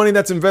all the money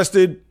that's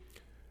invested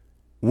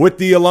with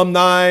the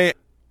alumni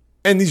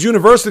and these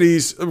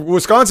universities,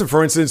 Wisconsin,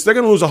 for instance, they're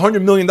going to lose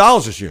 $100 million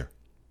this year.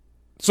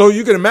 So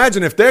you can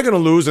imagine if they're going to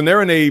lose and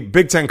they're in a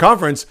Big Ten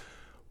conference,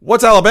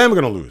 what's Alabama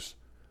going to lose?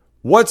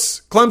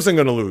 What's Clemson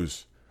going to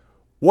lose?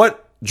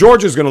 What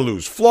Georgia's going to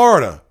lose?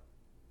 Florida,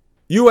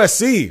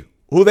 USC,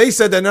 who they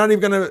said they're not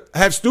even going to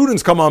have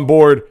students come on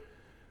board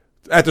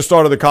at the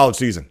start of the college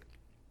season.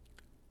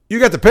 You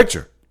get the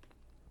picture.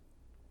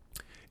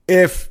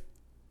 If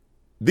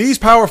these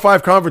Power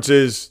 5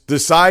 conferences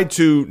decide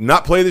to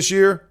not play this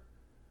year,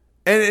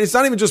 and it's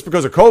not even just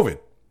because of COVID.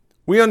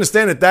 We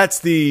understand that that's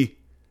the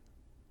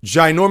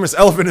ginormous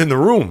elephant in the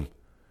room.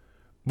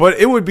 But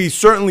it would be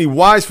certainly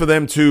wise for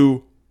them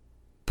to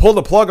pull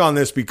the plug on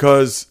this,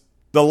 because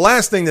the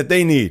last thing that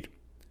they need,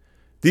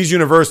 these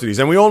universities,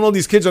 and we all know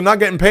these kids are not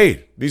getting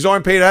paid. These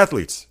aren't paid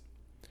athletes.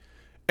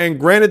 And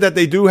granted that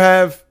they do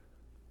have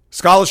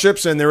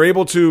scholarships and they're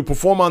able to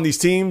perform on these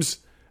teams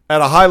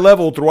at a high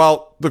level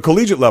throughout the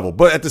collegiate level.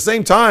 But at the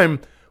same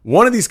time,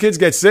 one of these kids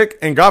gets sick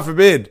and, God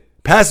forbid,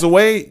 passes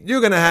away, you're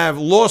going to have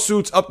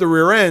lawsuits up the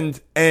rear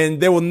end,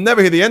 and they will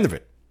never hear the end of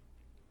it.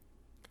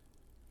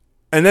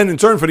 And then in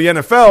turn for the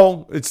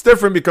NFL, it's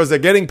different because they're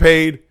getting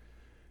paid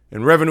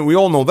and revenue. We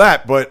all know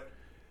that. But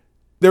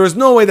there is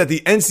no way that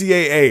the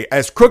NCAA,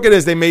 as crooked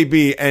as they may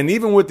be, and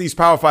even with these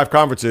Power 5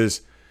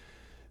 conferences,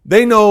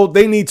 they know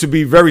they need to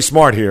be very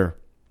smart here,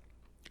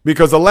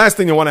 because the last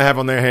thing they want to have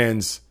on their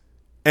hands,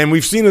 and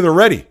we've seen it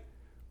already,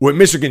 with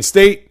Michigan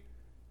State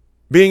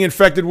being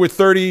infected with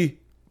 30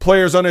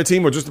 players on their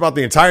team, or just about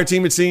the entire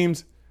team, it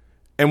seems,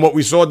 and what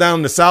we saw down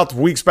in the South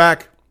weeks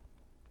back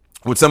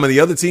with some of the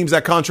other teams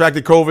that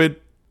contracted COVID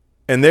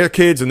and their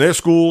kids and their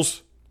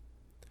schools.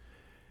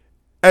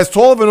 As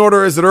tall of an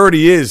order as it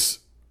already is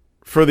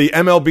for the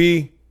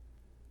MLB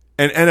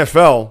and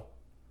NFL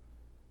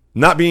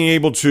not being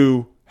able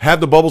to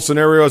have the bubble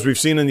scenario as we've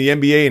seen in the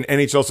NBA and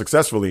NHL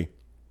successfully,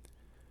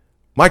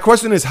 my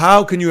question is,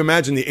 how can you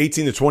imagine the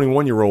 18 to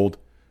 21-year-old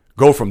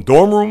go from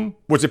dorm room,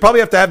 which they probably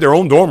have to have their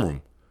own dorm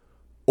room,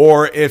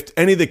 or if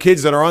any of the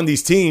kids that are on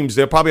these teams,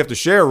 they'll probably have to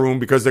share a room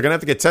because they're going to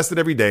have to get tested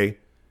every day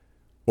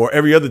or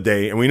every other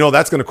day, and we know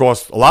that's going to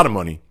cost a lot of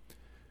money.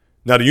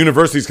 Now, the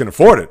universities can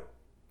afford it,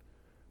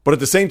 but at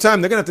the same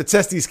time, they're going to have to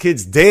test these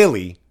kids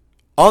daily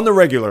on the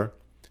regular,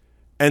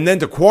 and then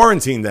to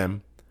quarantine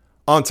them.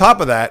 On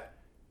top of that,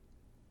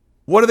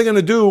 what are they going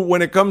to do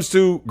when it comes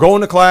to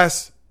going to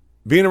class,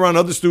 being around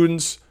other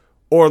students,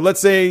 or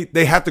let's say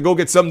they have to go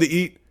get something to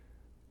eat,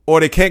 or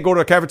they can't go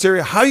to a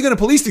cafeteria? How are you going to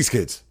police these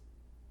kids?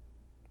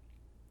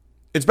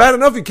 It's bad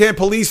enough you can't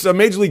police a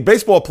Major League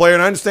Baseball player,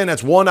 and I understand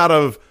that's one out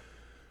of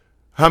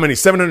how many?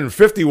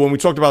 750 when we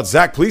talked about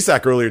Zach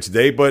Plesac earlier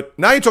today, but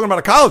now you're talking about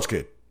a college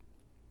kid.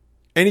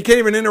 And he can't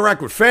even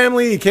interact with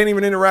family. He can't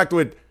even interact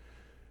with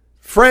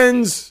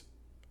friends.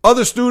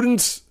 other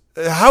students,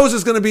 how is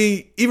this going to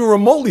be even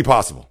remotely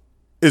possible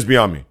is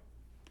beyond me.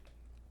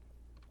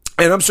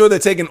 And I'm sure they're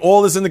taking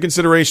all this into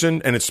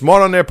consideration, and it's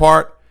smart on their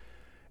part.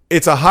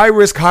 It's a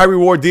high-risk,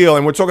 high-reward deal,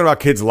 and we're talking about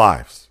kids'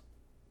 lives.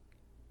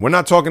 We're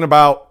not talking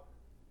about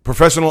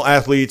professional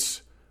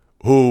athletes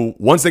who,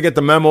 once they get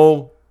the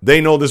memo,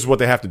 they know this is what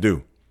they have to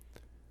do.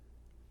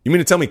 You mean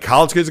to tell me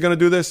college kids are going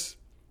to do this?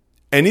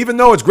 And even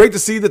though it's great to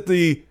see that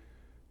the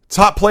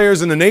top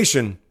players in the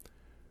nation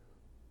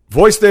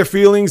voice their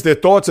feelings, their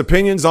thoughts,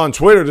 opinions on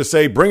Twitter to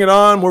say, bring it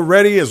on, we're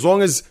ready. As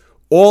long as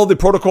all the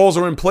protocols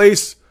are in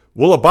place,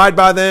 we'll abide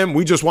by them.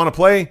 We just want to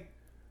play.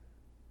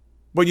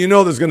 But you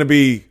know there's going to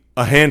be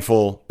a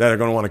handful that are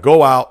going to want to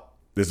go out.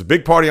 There's a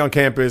big party on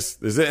campus.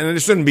 And there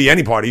shouldn't be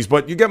any parties,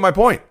 but you get my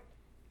point.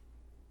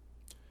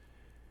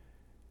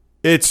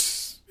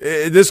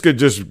 This could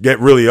just get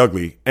really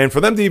ugly. And for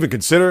them to even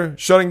consider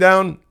shutting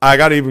down, I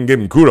got to even give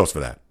them kudos for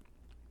that.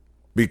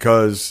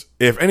 Because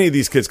if any of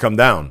these kids come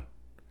down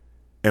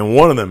and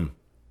one of them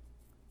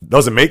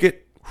doesn't make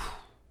it,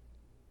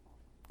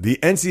 the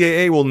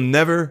NCAA will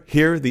never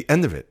hear the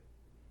end of it.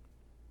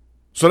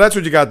 So that's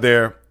what you got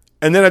there.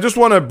 And then I just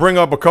want to bring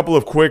up a couple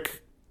of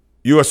quick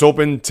U.S.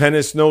 Open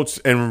tennis notes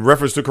in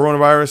reference to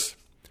coronavirus.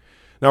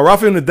 Now,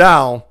 Rafael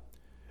Nadal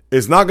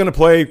is not going to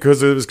play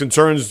because of his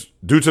concerns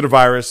due to the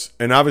virus,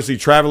 and obviously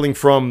traveling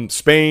from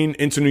Spain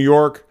into New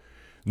York.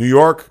 New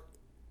York,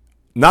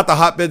 not the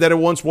hotbed that it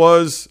once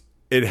was.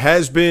 It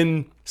has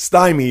been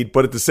stymied,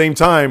 but at the same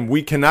time,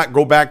 we cannot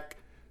go back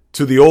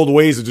to the old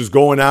ways of just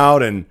going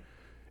out and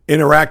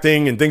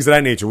interacting and things of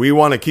that nature. We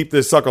want to keep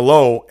this sucker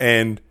low,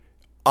 and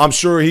I'm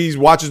sure he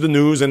watches the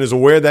news and is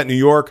aware that New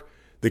York,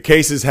 the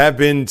cases have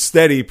been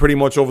steady pretty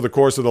much over the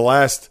course of the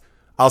last,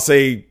 I'll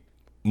say,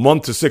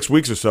 month to 6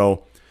 weeks or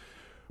so.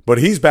 But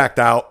he's backed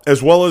out,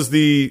 as well as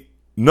the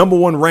number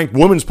one ranked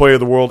women's player of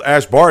the world,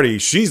 Ash Barty.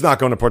 She's not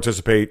going to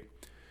participate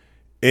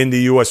in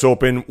the U.S.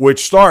 Open,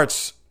 which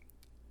starts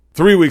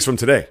 3 weeks from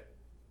today.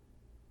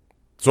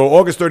 So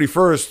August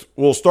 31st,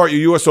 we'll start your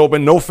U.S.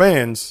 Open, no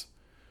fans,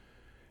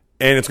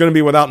 and it's going to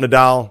be without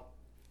Nadal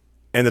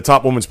and the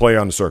top women's player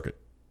on the circuit.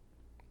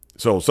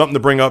 So something to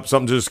bring up,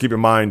 something to just keep in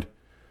mind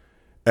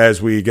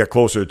as we get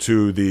closer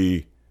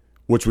to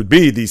which would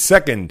be the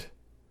second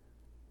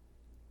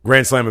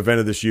Grand Slam event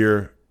of this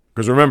year.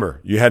 Because remember,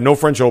 you had no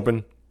French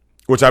Open,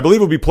 which I believe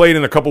will be played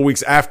in a couple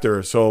weeks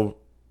after. So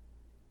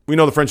we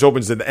know the French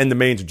Open's at the end of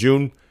May into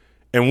June,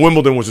 and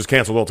Wimbledon was just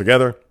canceled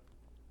altogether.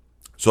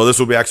 So this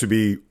will actually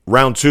be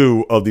round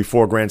 2 of the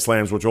 4 Grand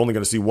Slams, which we're only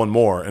going to see one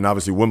more, and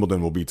obviously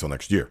Wimbledon will be till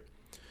next year.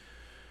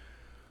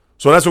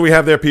 So that's what we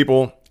have there,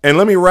 people. And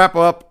let me wrap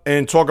up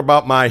and talk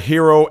about my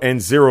hero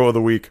and zero of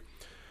the week.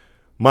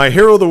 My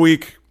hero of the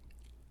week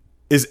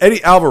is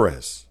Eddie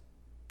Alvarez.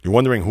 You're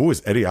wondering, who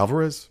is Eddie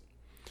Alvarez?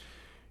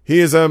 He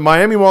is a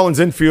Miami Marlins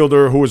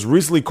infielder who was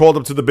recently called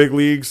up to the big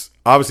leagues.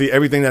 Obviously,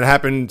 everything that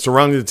happened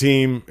surrounding the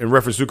team in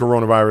reference to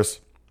coronavirus.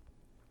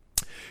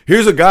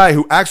 Here's a guy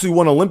who actually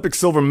won Olympic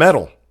silver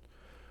medal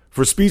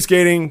for speed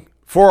skating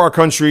for our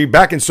country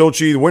back in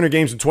Sochi, the Winter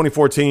Games in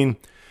 2014.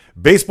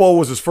 Baseball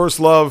was his first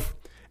love,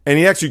 and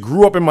he actually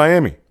grew up in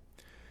Miami.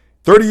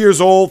 30 years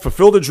old,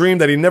 fulfilled a dream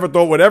that he never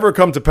thought would ever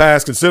come to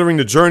pass, considering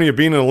the journey of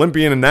being an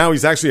Olympian, and now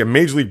he's actually a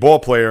Major League ball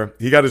player.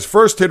 He got his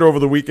first hit over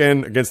the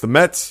weekend against the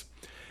Mets,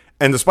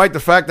 and despite the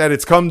fact that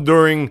it's come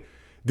during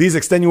these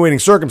extenuating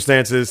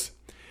circumstances,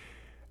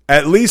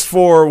 at least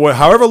for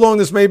however long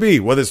this may be,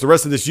 whether it's the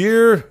rest of this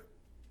year,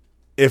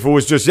 if it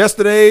was just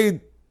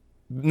yesterday,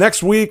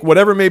 next week,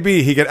 whatever it may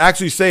be, he could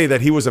actually say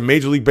that he was a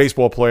Major League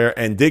Baseball player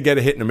and did get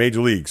a hit in the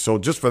Major League. So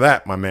just for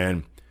that, my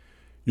man,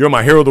 you're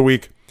my hero of the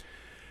week.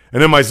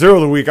 And then my zero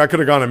of the week, I could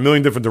have gone a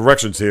million different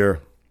directions here.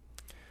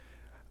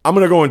 I'm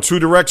going to go in 2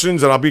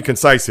 directions, and I'll be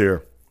concise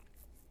here.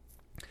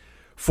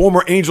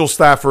 Former Angel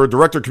staffer,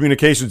 Director of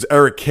Communications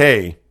Eric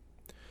Kay,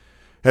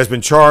 has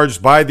been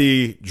charged by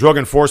the Drug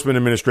Enforcement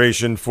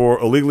Administration for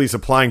illegally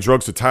supplying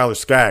drugs to Tyler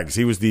Skaggs.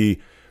 He was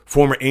the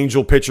former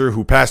Angel pitcher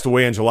who passed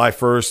away on July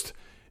 1st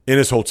in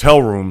his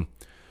hotel room.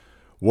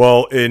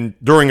 Well,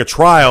 during a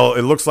trial,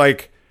 it looks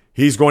like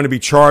he's going to be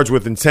charged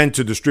with intent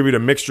to distribute a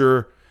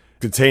mixture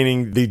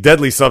containing the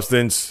deadly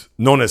substance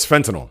known as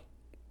fentanyl.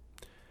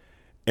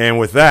 And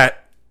with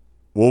that,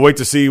 we'll wait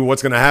to see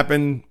what's going to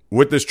happen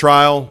with this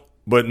trial.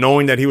 But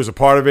knowing that he was a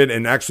part of it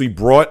and actually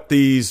brought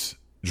these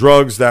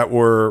drugs that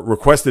were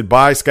requested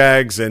by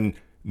Skaggs, and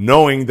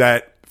knowing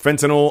that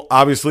fentanyl,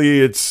 obviously,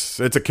 it's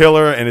a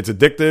killer and it's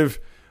addictive.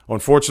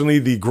 Unfortunately,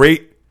 the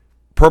great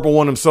Purple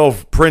One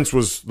himself, Prince,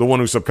 was the one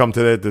who succumbed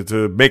to that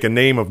to make a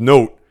name of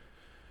note.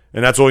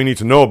 And that's all you need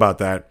to know about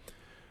that.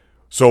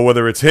 So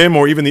whether it's him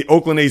or even the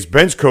Oakland A's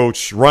bench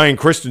coach, Ryan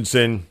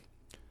Christensen,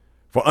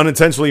 for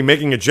unintentionally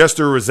making a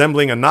gesture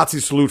resembling a Nazi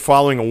salute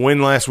following a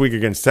win last week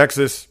against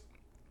Texas,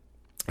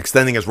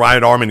 extending his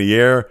right arm in the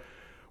air,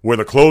 where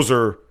the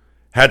closer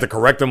had to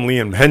correct him,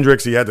 Liam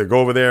Hendricks. He had to go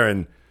over there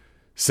and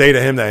say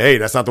to him that, hey,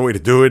 that's not the way to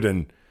do it,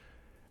 and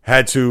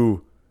had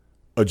to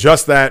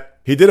adjust that.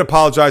 He did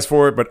apologize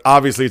for it, but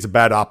obviously it's a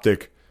bad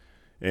optic.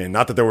 And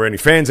not that there were any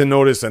fans in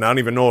notice, and I don't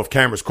even know if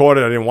cameras caught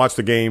it. I didn't watch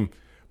the game.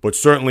 but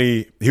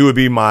certainly he would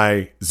be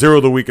my zero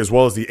of the week as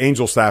well as the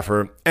Angel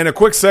staffer. And a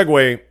quick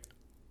segue,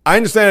 I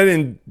understand I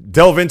didn't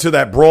delve into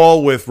that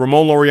brawl with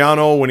Ramon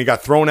Laureano when he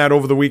got thrown at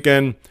over the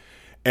weekend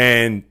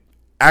and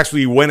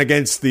actually went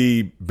against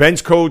the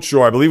bench coach,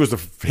 or I believe it was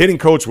the hitting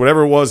coach,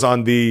 whatever it was,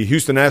 on the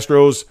Houston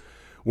Astros,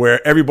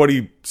 where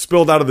everybody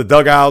spilled out of the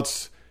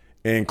dugouts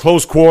in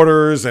close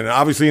quarters. And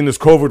obviously in this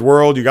COVID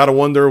world, you got to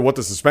wonder what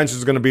the suspension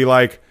is going to be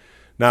like.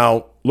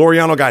 Now,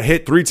 Laureano got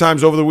hit 3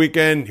 times over the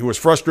weekend. He was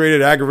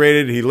frustrated,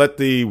 aggravated. He let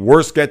the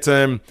worst get to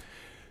him.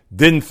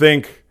 Didn't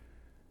think.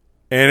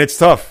 And it's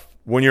tough.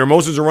 When your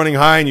emotions are running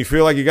high and you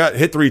feel like you got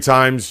hit 3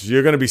 times,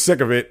 you're going to be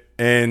sick of it.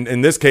 And in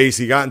this case,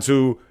 he got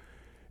into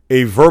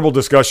a verbal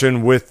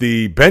discussion with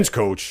the bench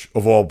coach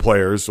of all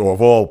players, or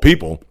of all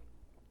people.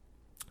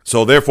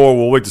 So therefore,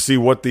 we'll wait to see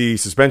what the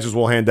suspensions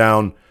will hand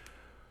down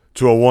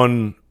to a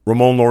one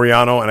Ramon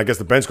Laureano. And I guess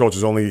the bench coach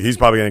he's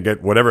probably going to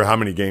get whatever, how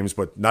many games,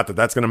 but not that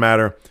that's going to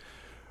matter.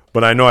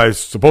 But I know I was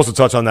supposed to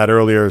touch on that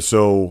earlier,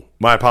 so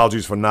my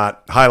apologies for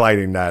not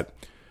highlighting that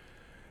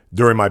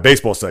during my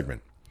baseball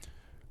segment.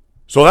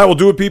 So that will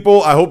do it,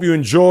 people. I hope you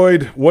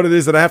enjoyed what it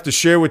is that I have to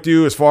share with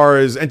you as far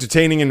as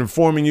entertaining and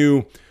informing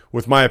you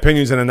with my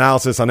opinions and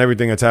analysis on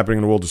everything that's happening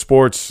in the world of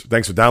sports.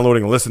 Thanks for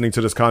downloading and listening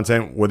to this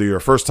content, whether you're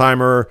a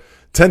first-timer,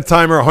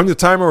 10th-timer,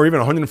 100th-timer, or even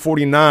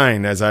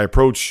 149 as I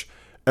approach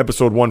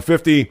episode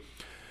 150.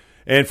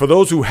 And for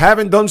those who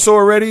haven't done so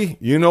already,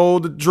 you know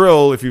the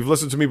drill. If you've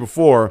listened to me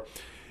before,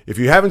 if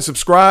you haven't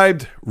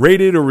subscribed,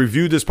 rated, or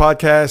reviewed this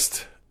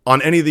podcast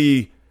on any of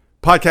the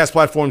podcast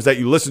platforms that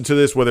you listen to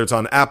this, whether it's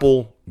on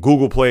Apple,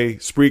 Google Play,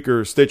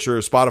 Spreaker, Stitcher,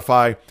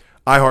 Spotify,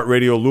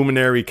 iHeartRadio,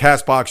 Luminary,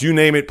 CastBox, you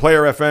name it,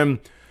 Player FM,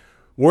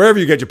 wherever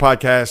you get your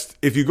podcast,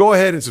 if you go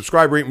ahead and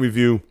subscribe, rate, and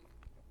review,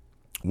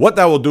 what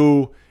that will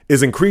do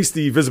is increase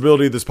the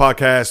visibility of this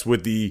podcast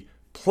with the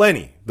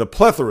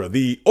plethora,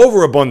 the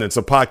overabundance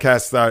of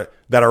podcasts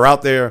that are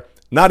out there,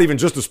 not even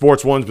just the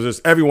sports ones, but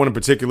just everyone in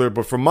particular.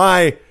 But for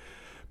my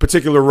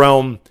particular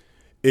realm,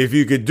 if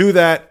you could do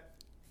that,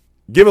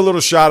 give a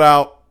little shout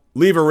out,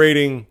 leave a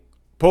rating,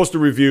 post a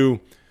review,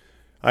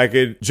 I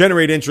could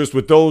generate interest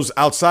with those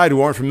outside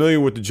who aren't familiar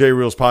with the J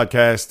Reels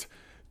podcast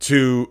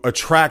to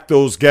attract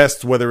those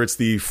guests, whether it's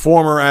the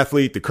former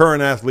athlete, the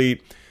current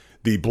athlete,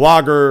 the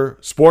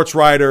blogger, sports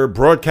writer,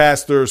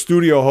 broadcaster,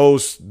 studio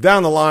host,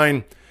 down the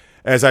line,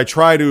 as I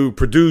try to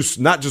produce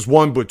not just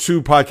 1, but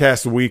 2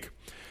 podcasts a week.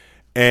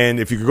 And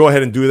if you could go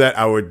ahead and do that,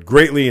 I would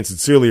greatly and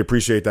sincerely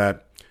appreciate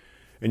that.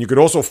 And you could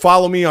also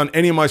follow me on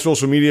any of my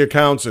social media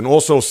accounts and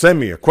also send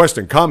me a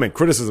question, comment,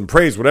 criticism,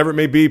 praise, whatever it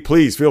may be.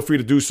 Please feel free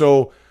to do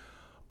so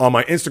on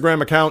my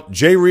Instagram account,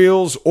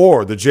 JReels,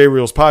 or the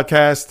JReels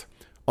podcast.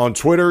 On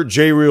Twitter,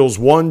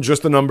 JReels1,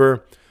 just the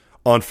number.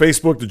 On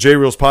Facebook, the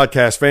JReels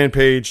podcast fan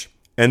page.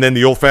 And then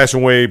the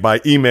old-fashioned way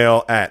by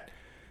email at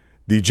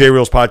the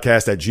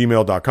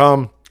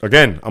jreelspodcast@gmail.com.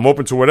 Again, I'm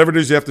open to whatever it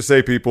is you have to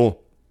say,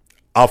 people.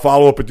 I'll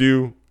follow up with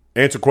you,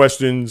 answer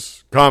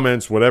questions,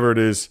 comments, whatever it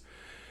is,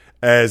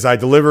 as I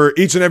deliver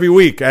each and every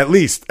week, at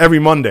least every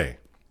Monday.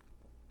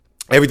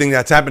 Everything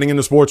that's happening in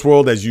the sports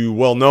world, as you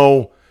well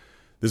know,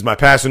 this is my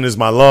passion, this is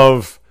my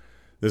love.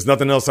 There's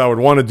nothing else I would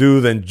want to do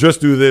than just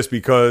do this,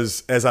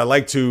 because as I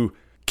like to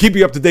keep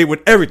you up to date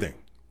with everything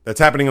that's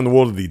happening in the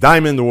world of the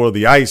diamond, the world of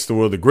the ice, the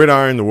world of the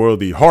gridiron, the world of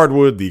the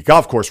hardwood, the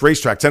golf course,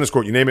 racetrack, tennis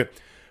court, you name it.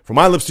 From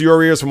my lips to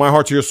your ears, from my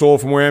heart to your soul,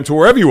 from where I am to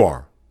wherever you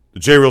are, the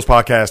J Reels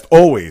podcast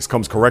always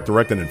comes correct,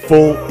 direct, and in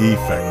full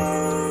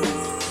effect.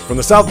 From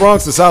the South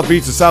Bronx, the South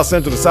Beach, the South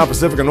Central, the South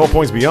Pacific, and all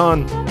points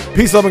beyond,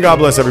 peace, love, and God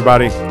bless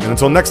everybody. And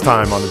until next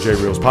time on the J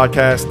Reels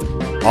podcast,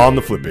 on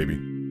the flip,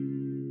 baby.